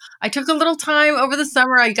took a little time over the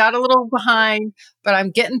summer. I got a little behind, but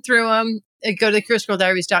I'm getting through them. Go to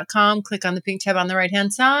thecuriousgirldiaries.com, click on the pink tab on the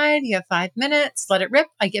right-hand side. You have 5 minutes. Let it rip.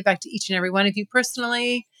 I get back to each and every one of you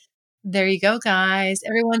personally. There you go, guys.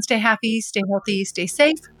 Everyone stay happy, stay healthy, stay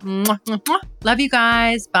safe. Mwah, mwah, mwah. Love you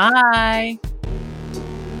guys. Bye.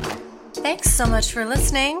 Thanks so much for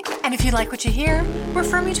listening. And if you like what you hear,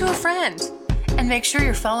 refer me to a friend. And make sure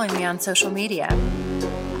you're following me on social media.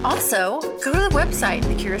 Also, go to the website,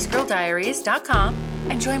 thecuriousgirldiaries.com,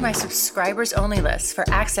 and join my subscribers only list for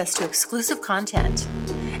access to exclusive content.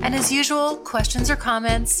 And as usual, questions or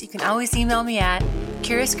comments, you can always email me at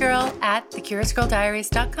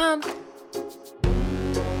curiousgirl@thecuriousgirldiaries.com.